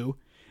Keanu,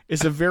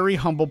 is a very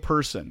humble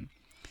person.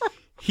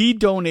 He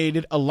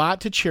donated a lot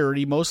to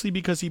charity, mostly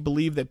because he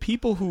believed that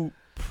people who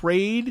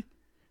prayed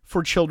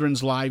for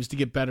children's lives to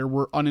get better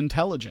were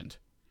unintelligent,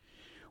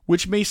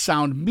 which may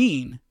sound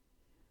mean,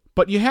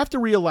 but you have to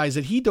realize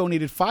that he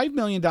donated $5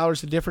 million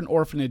to different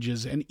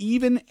orphanages and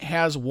even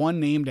has one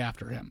named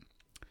after him.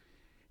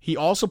 He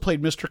also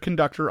played Mr.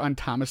 Conductor on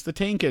Thomas the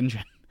Tank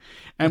Engine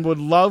and would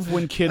love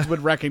when kids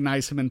would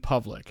recognize him in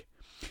public.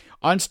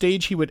 On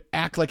stage, he would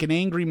act like an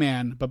angry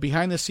man, but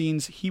behind the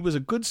scenes, he was a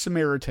good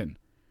Samaritan.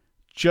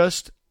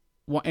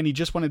 And he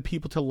just wanted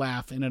people to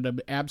laugh in an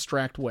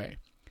abstract way.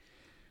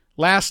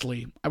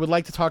 Lastly, I would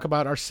like to talk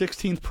about our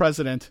 16th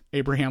president,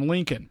 Abraham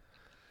Lincoln.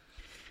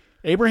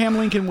 Abraham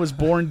Lincoln was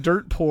born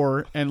dirt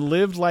poor and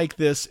lived like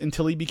this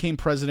until he became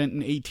president in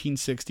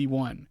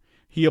 1861.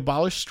 He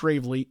abolished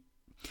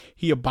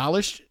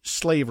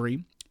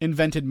slavery,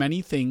 invented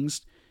many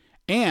things,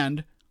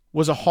 and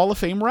was a Hall of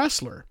Fame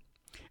wrestler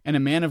and a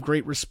man of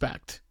great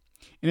respect.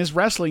 In his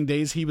wrestling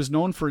days, he was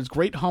known for his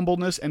great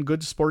humbleness and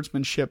good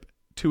sportsmanship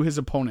to his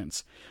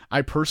opponents.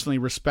 I personally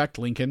respect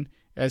Lincoln,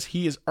 as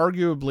he is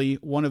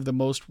arguably one of the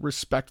most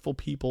respectful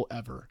people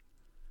ever.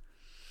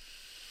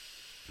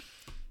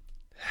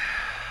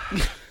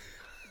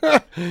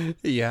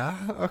 Yeah,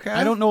 okay.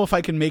 I don't know if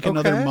I can make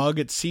another mug.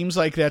 It seems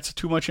like that's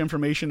too much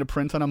information to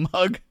print on a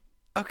mug.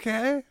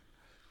 Okay.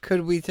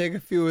 Could we take a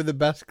few of the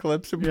best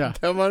clips and put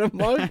them on a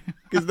mug?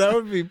 Because that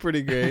would be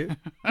pretty great.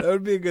 That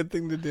would be a good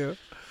thing to do.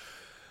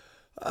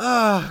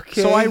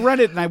 Okay. So I read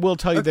it, and I will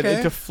tell you that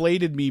it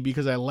deflated me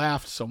because I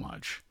laughed so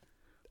much.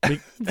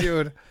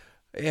 Dude.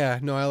 Yeah,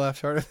 no, I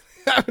laughed harder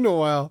in a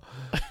while.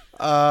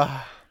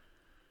 All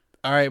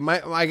right,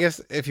 I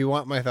guess if you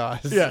want my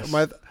thoughts. Yes.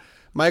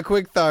 My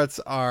quick thoughts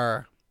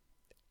are,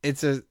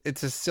 it's a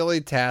silly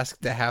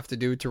task to have to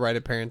do to write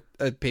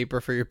a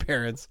paper for your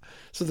parents.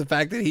 So the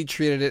fact that he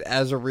treated it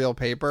as a real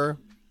paper,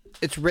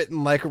 it's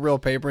written like a real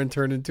paper and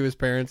turned into his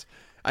parents,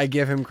 I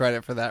give him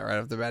credit for that right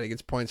off the bat. He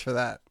gets points for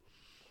that.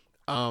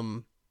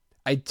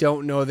 I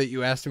don't know that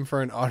you asked him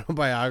for an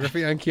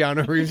autobiography on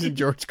Keanu Reeves and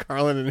George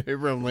Carlin and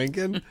Abraham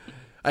Lincoln.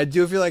 I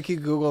do feel like he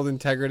Googled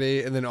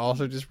integrity and then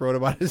also just wrote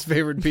about his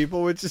favorite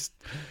people, which is,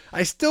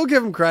 I still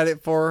give him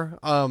credit for.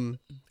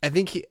 I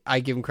think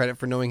I give him credit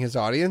for knowing his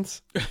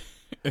audience.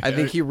 I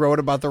think he wrote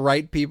about the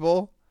right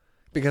people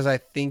because I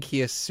think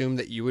he assumed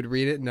that you would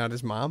read it, not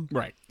his mom.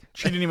 Right.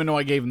 She didn't even know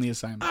I gave him the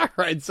assignment. All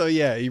right. So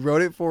yeah, he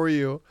wrote it for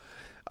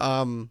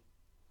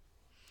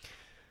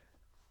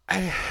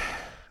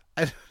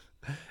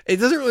It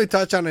doesn't really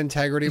touch on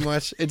integrity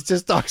much. It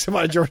just talks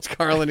about George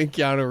Carlin and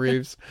Keanu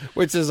Reeves,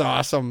 which is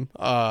awesome.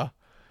 I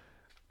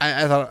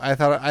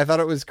thought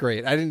it was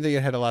great. I didn't think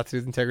it had a lot to do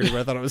with integrity, but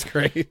I thought it was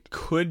great.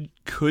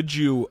 Could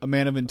you, a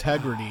man of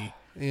integrity,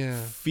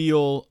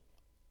 feel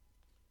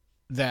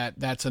that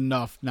that's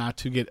enough not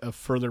to get a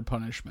further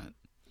punishment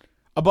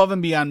above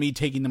and beyond me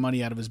taking the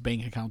money out of his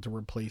bank account to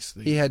replace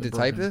the? He had the to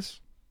type burden?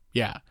 this?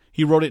 Yeah,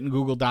 he wrote it in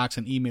Google Docs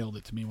and emailed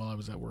it to me while I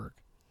was at work.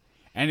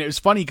 And it was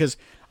funny because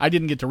I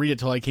didn't get to read it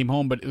till I came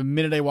home. But the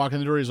minute I walked in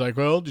the door, he's like,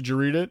 "Well, did you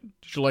read it?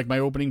 Did you like my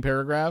opening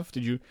paragraph?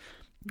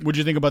 What'd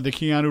you think about the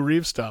Keanu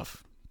Reeves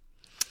stuff?"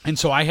 And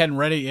so I hadn't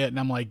read it yet, and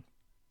I'm like,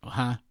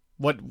 "Huh?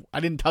 What? I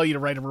didn't tell you to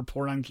write a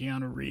report on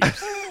Keanu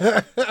Reeves."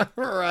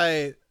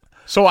 Right.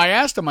 So I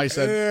asked him. I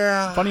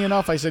said, "Funny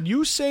enough, I said,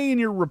 you say in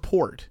your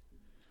report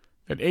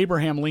that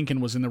Abraham Lincoln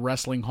was in the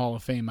Wrestling Hall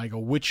of Fame." I go,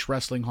 "Which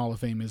Wrestling Hall of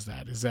Fame is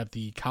that? Is that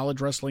the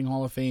College Wrestling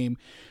Hall of Fame,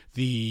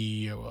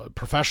 the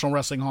Professional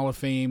Wrestling Hall of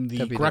Fame, the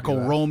WWF.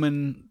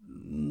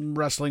 Greco-Roman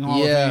Wrestling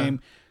Hall of Fame?"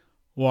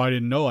 Well, I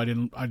didn't know. I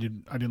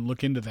didn't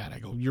look into that. I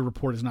go, "Your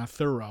report is not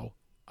thorough.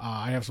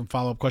 I have some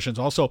follow-up questions.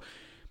 Also,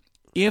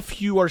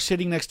 if you are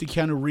sitting next to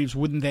Keanu Reeves,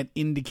 wouldn't that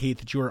indicate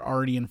that you are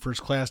already in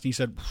first class?" And he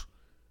said,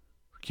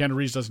 "Keanu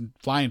Reeves doesn't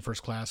fly in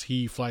first class.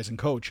 He flies in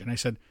coach." And I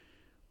said,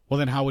 "Well,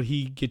 then how would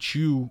he get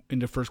you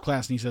into first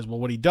class?" And he says, "Well,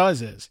 what he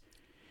does is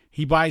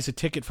he buys a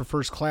ticket for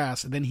first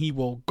class, and then he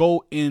will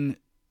go in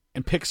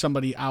and pick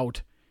somebody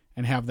out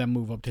and have them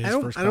move up to his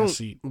first class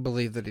seat." I don't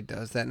believe that he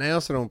does that. And I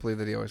also don't believe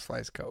that he always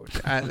flies coach.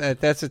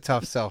 That's a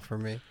tough sell for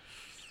me.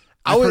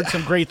 I've heard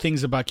some great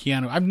things about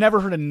Keanu. I've never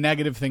heard a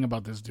negative thing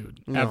about this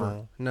dude,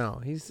 ever. No,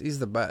 he's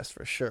the best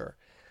for sure.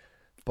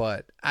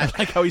 But I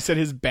like how he said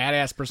his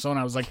badass persona.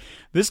 I was like,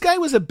 this guy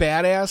was a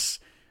badass.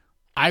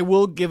 I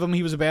will give him,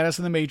 he was a badass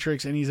in The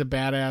Matrix, and he's a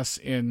badass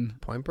in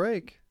Point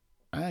Break.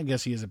 I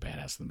guess he is a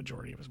badass in the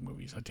majority of his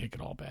movies. I take it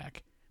all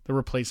back. The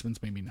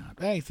Replacements, maybe not.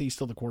 I think he's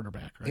still the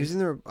quarterback, right? He's in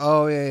the.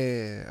 Oh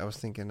yeah. I was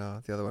thinking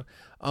the other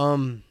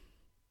one.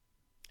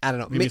 I don't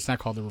know. Maybe it's not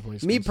called The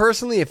Replacements. Me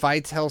personally, if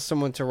I tell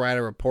someone to write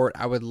a report,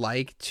 I would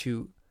like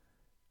to.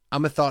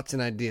 I'm a thoughts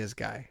and ideas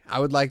guy. I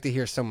would like to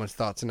hear someone's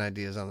thoughts and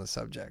ideas on the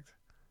subject.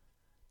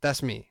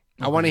 That's me.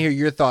 Okay. I want to hear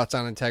your thoughts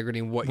on integrity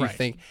and what you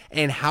think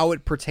and how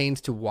it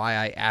pertains to why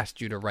I asked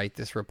you to write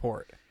this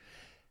report.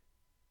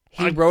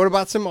 He wrote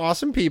about some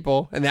awesome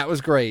people, and that was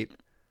great.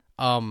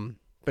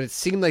 But it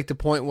seemed like the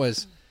point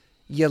was,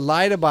 you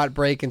lied about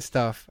breaking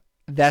stuff.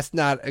 That's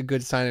not a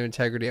good sign of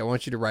integrity. I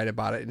want you to write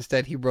about it.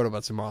 Instead, he wrote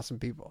about some awesome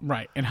people.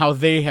 Right, and how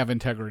they have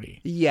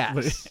integrity. Yes.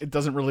 But it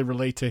doesn't really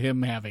relate to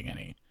him having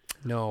any.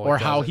 No. Or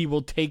how he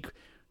will take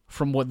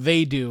from what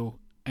they do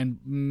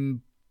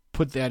and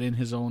put that in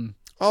his own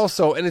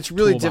Also, and it's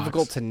really toolbox.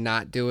 difficult to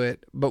not do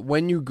it, but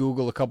when you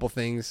Google a couple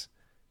things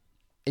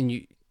and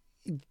you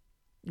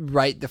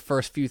write the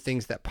first few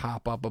things that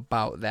pop up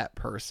about that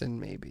person,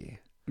 maybe.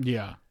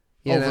 Yeah.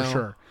 You know? For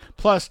sure.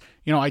 Plus,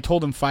 I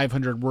told him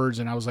 500 words,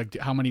 and I was like,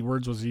 how many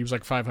words was it? He was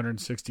like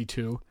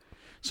 562.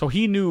 So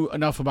he knew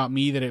enough about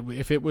me that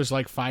if it was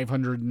like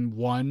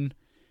 501,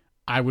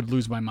 I would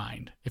lose my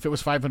mind. If it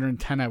was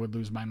 510, I would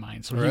lose my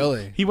mind. So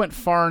really? He went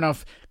far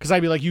enough, because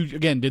I'd be like, you,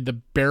 again, did the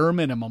bare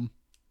minimum.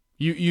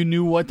 You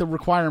knew what the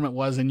requirement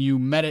was, and you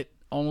met it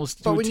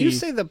almost to a T. But when you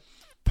say the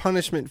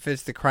punishment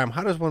fits the crime,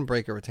 how does one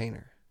break a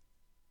retainer?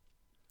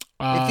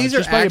 If these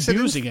just are by accidents,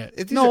 abusing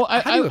it.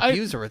 How do you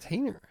abuse a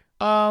retainer?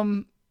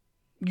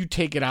 You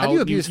take it out. How do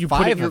you abuse you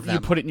five put it, of them? You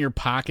put it in your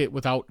pocket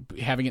without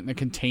having it in the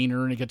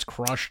container, and it gets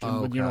crushed.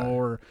 And,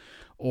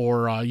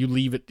 or you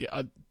leave it.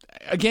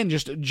 Again,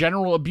 just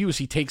general abuse.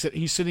 He takes it.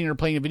 He's sitting there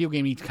playing a video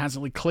game. He's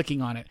constantly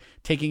clicking on it,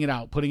 taking it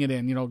out, putting it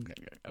in.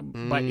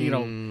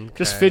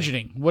 Just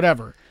fidgeting,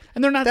 whatever.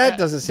 And they're not. That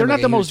doesn't seem They're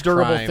like not a the most huge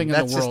durable crime. thing in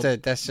That's the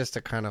world. That's just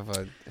a kind of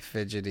a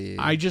fidgety.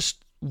 I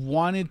just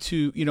wanted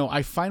to,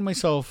 I find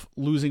myself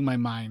losing my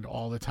mind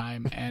all the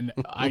time, and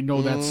I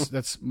know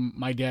that's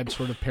my dad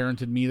sort of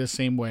parented me the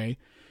same way,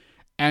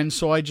 and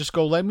so I just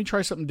go, let me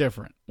try something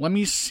different. Let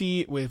me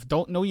see with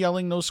no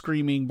yelling, no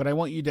screaming, but I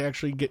want you to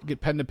actually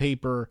get pen to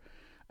paper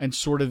and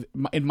sort of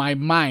in my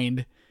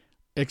mind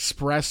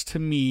express to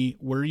me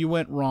where you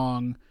went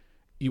wrong.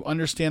 You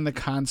understand the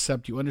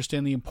concept, you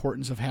understand the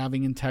importance of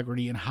having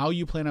integrity, and how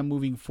you plan on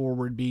moving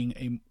forward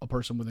being a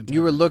person with integrity.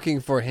 You were looking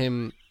for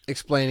him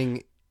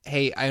explaining,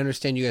 hey, I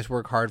understand you guys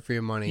work hard for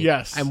your money.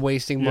 Yes. I'm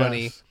wasting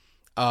money.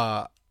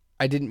 I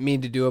didn't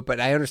mean to do it,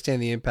 but I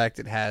understand the impact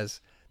it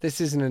has.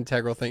 This is an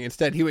integral thing.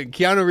 Instead, he went,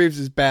 Keanu Reeves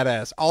is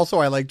badass. Also,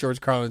 I like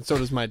George Carlin. So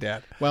does my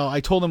dad. Well, I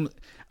told him,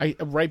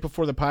 right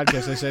before the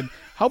podcast, I said,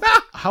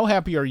 how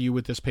happy are you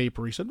with this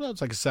paper? He said, well,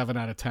 it's like a 7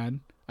 out of 10.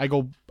 I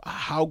go,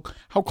 how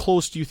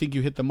close do you think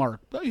you hit the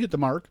mark? Well, you hit the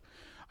mark.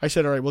 I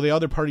said, all right, well, the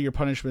other part of your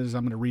punishment is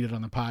I'm going to read it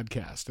on the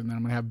podcast, and then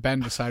I'm going to have Ben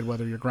decide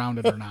whether you're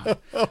grounded or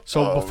not.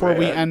 So before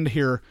we end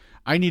here,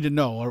 I need to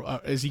know,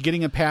 is he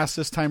getting a pass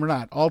this time or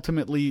not?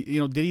 Ultimately,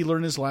 did he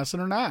learn his lesson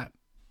or not?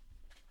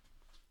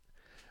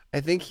 I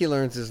think he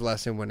learns his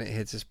lesson when it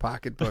hits his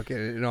pocketbook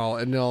in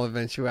all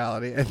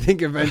eventuality. I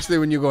think eventually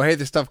when you go, hey,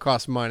 this stuff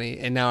costs money,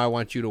 and now I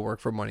want you to work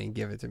for money and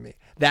give it to me.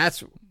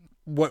 That's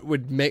what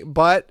would make.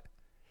 But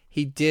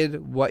he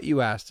did what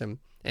you asked him,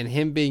 and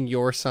him being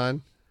your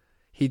son,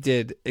 he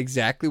did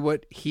exactly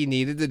what he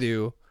needed to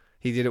do.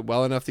 He did it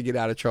well enough to get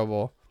out of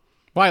trouble.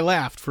 Well, I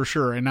laughed for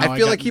sure, and now I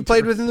feel like he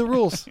played within the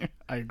rules.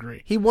 I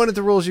agree. He wanted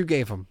the rules you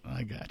gave him.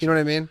 I got You know what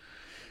I mean?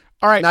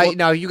 All right.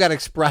 Now you got to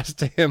express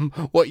to him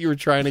what you were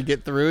trying to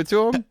get through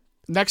to him.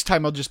 Next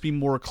time I'll just be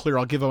more clear.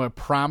 I'll give him a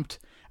prompt.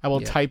 I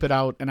will type it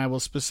out, and I will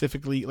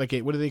specifically what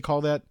do they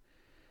call that?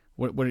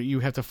 What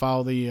you have to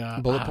follow the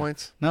bullet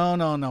points? No.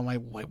 My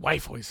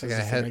wife always says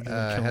like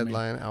a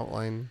headline,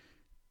 outline.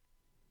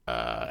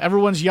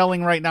 Everyone's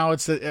yelling right now.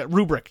 It's a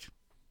rubric.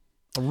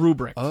 A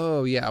rubric.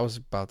 Oh yeah, I was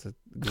about to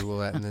Google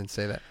that and then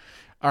say that.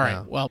 All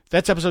right. Well,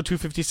 that's episode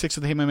 256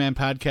 of the Hey My Man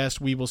podcast.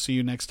 We will see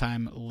you next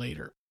time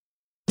later.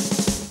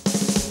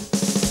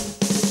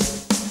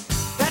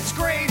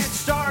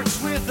 Starts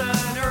with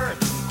an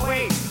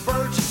earthquake,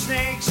 birds and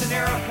snakes, an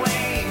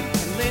airplane,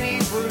 and Lenny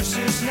Bruce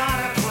is not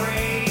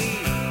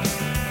afraid.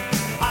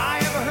 I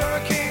have a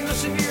hurricane,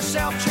 listen to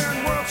yourself, churn,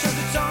 world serves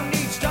its own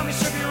needs, dummy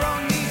serve your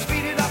own needs,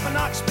 beat it up and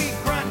knock, speak,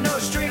 grunt, no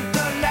strength,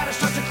 the ladder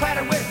starts to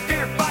clatter with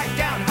fear, fight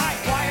down, high,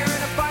 wire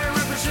in a fire,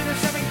 represented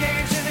 7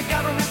 games in a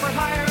government for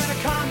hire in a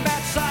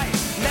combat site,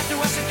 left to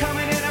west and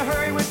coming in a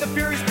hurry with the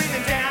furies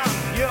breathing down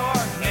your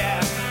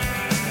neck.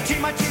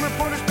 My team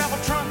reporters babble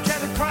Trump,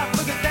 Kevin Crop,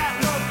 look at that,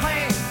 no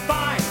plane,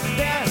 fine,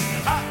 then,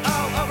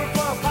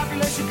 overflow,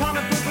 population,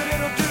 common food, but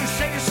it'll do,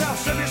 save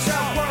yourself, serve yourself,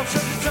 world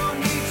serves its own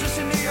needs,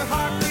 listen to your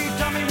heartbeat,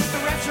 dummy with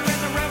the rapture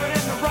and the reverend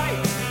and the right,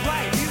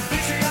 you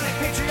patriotic,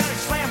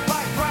 slam,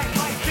 fight, bright,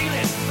 light,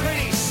 feeling,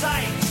 pretty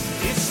sight,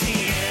 it's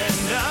the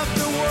end of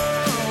the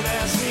world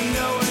as we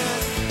know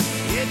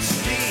it, it's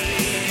the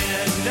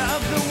end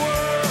of the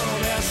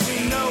world as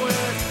we know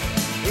it,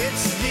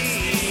 it's the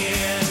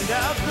end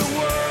of the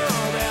world.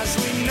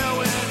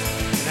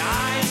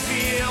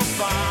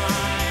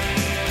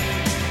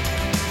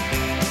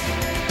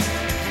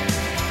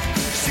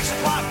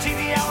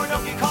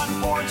 Don't get caught in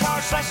foreign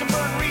towers, slash and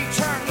burn,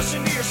 return,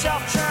 listen to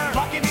yourself churn,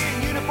 locking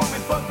in uniform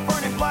and book,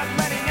 burning blood,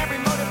 letting every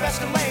motive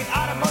escalate,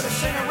 automotive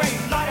incinerate,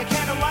 light a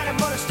candle, light a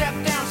motor, step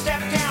down,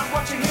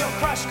 watching heel,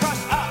 crush,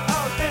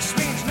 this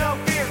means no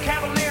fear,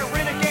 cavalier,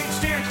 renegade,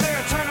 steering clear,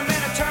 a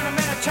tournament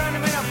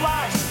of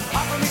lies,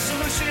 offer me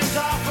solutions,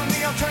 offer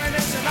me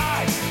alternatives, and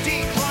I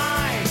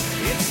decline,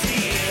 it's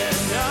the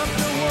end of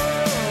the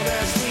world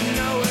as we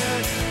know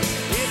it,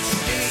 it's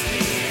the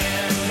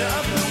end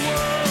of the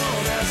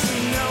world as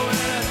we know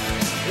it.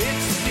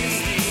 It's the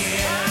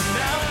end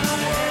of the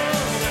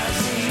world as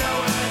we know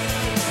it,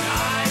 and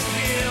I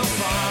feel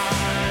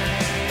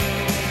fine.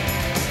 It's the end of the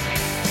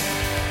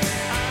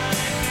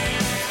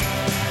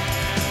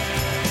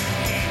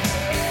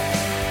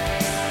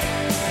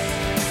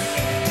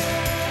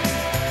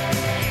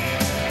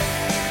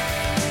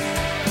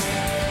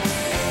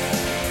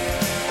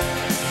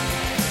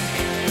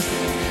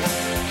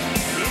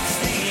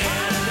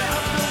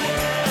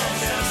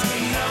world as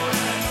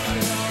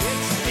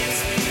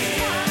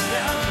we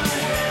know it. It's the end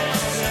of the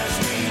world as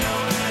we know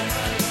it.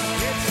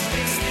 It's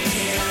the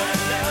end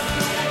of the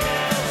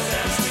world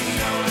as we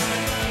know it.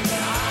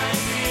 And I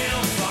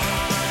feel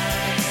fine.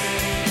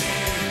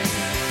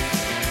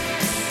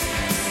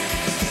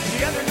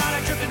 The other night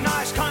I drifted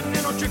nice,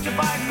 continental drift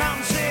divide,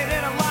 mountain sit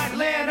in a line,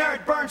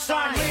 Leonard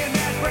Bernstein,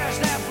 Leonard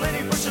Brezhnev,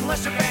 Lenny Bruce and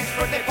Lester Banks,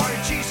 birthday party,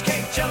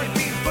 cheesecake, jelly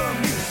bean, boom,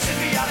 music,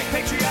 symbiotic,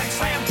 patriotic,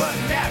 slam,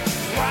 button, nap,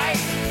 right?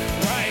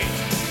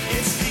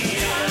 It's the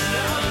end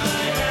of the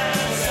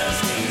world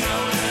as we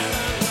know it.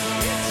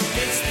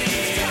 It's the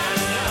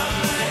end of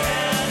the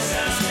world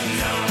as we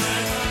know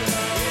it.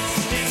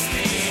 It's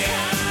the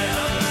end of the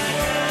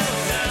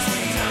world as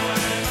we know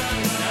it.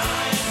 And I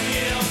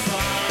feel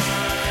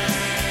fine.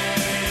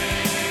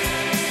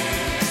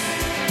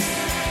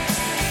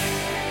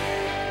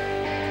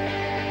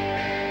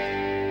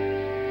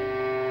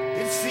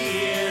 It's the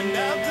end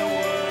of the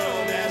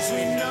world as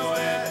we know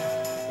it.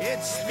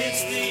 It's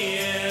the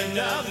end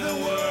of the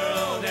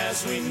world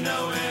as we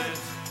know it.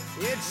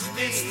 It's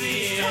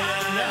the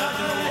end of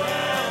the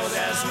world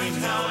as we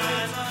know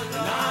it.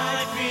 And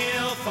I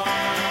feel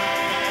fine.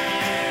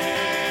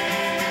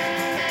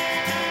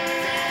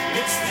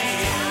 It's the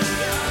end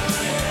of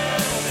the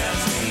world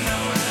as we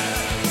know it.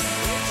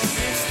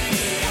 It's the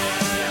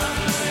end of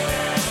the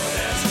world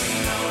as we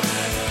know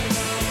it.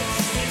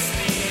 It's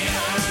the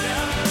end of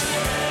the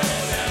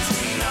world as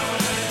we know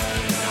it.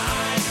 And I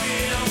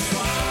feel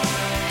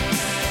fine.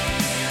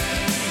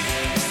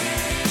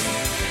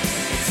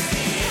 It's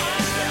the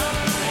end of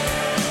the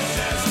world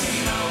as we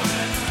know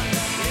it.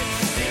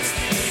 It's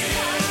the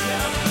end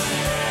of the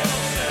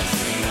world as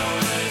we know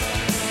it.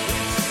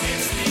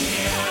 It's the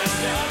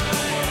end of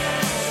the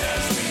world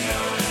as we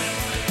know it.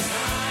 And I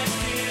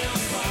feel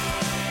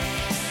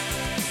fine.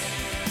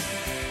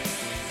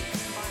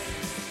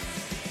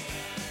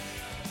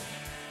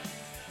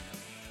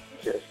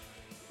 Just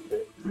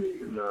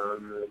living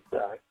on the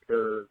back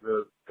of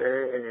the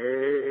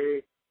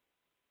page.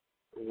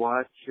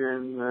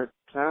 watching the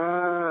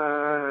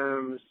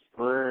times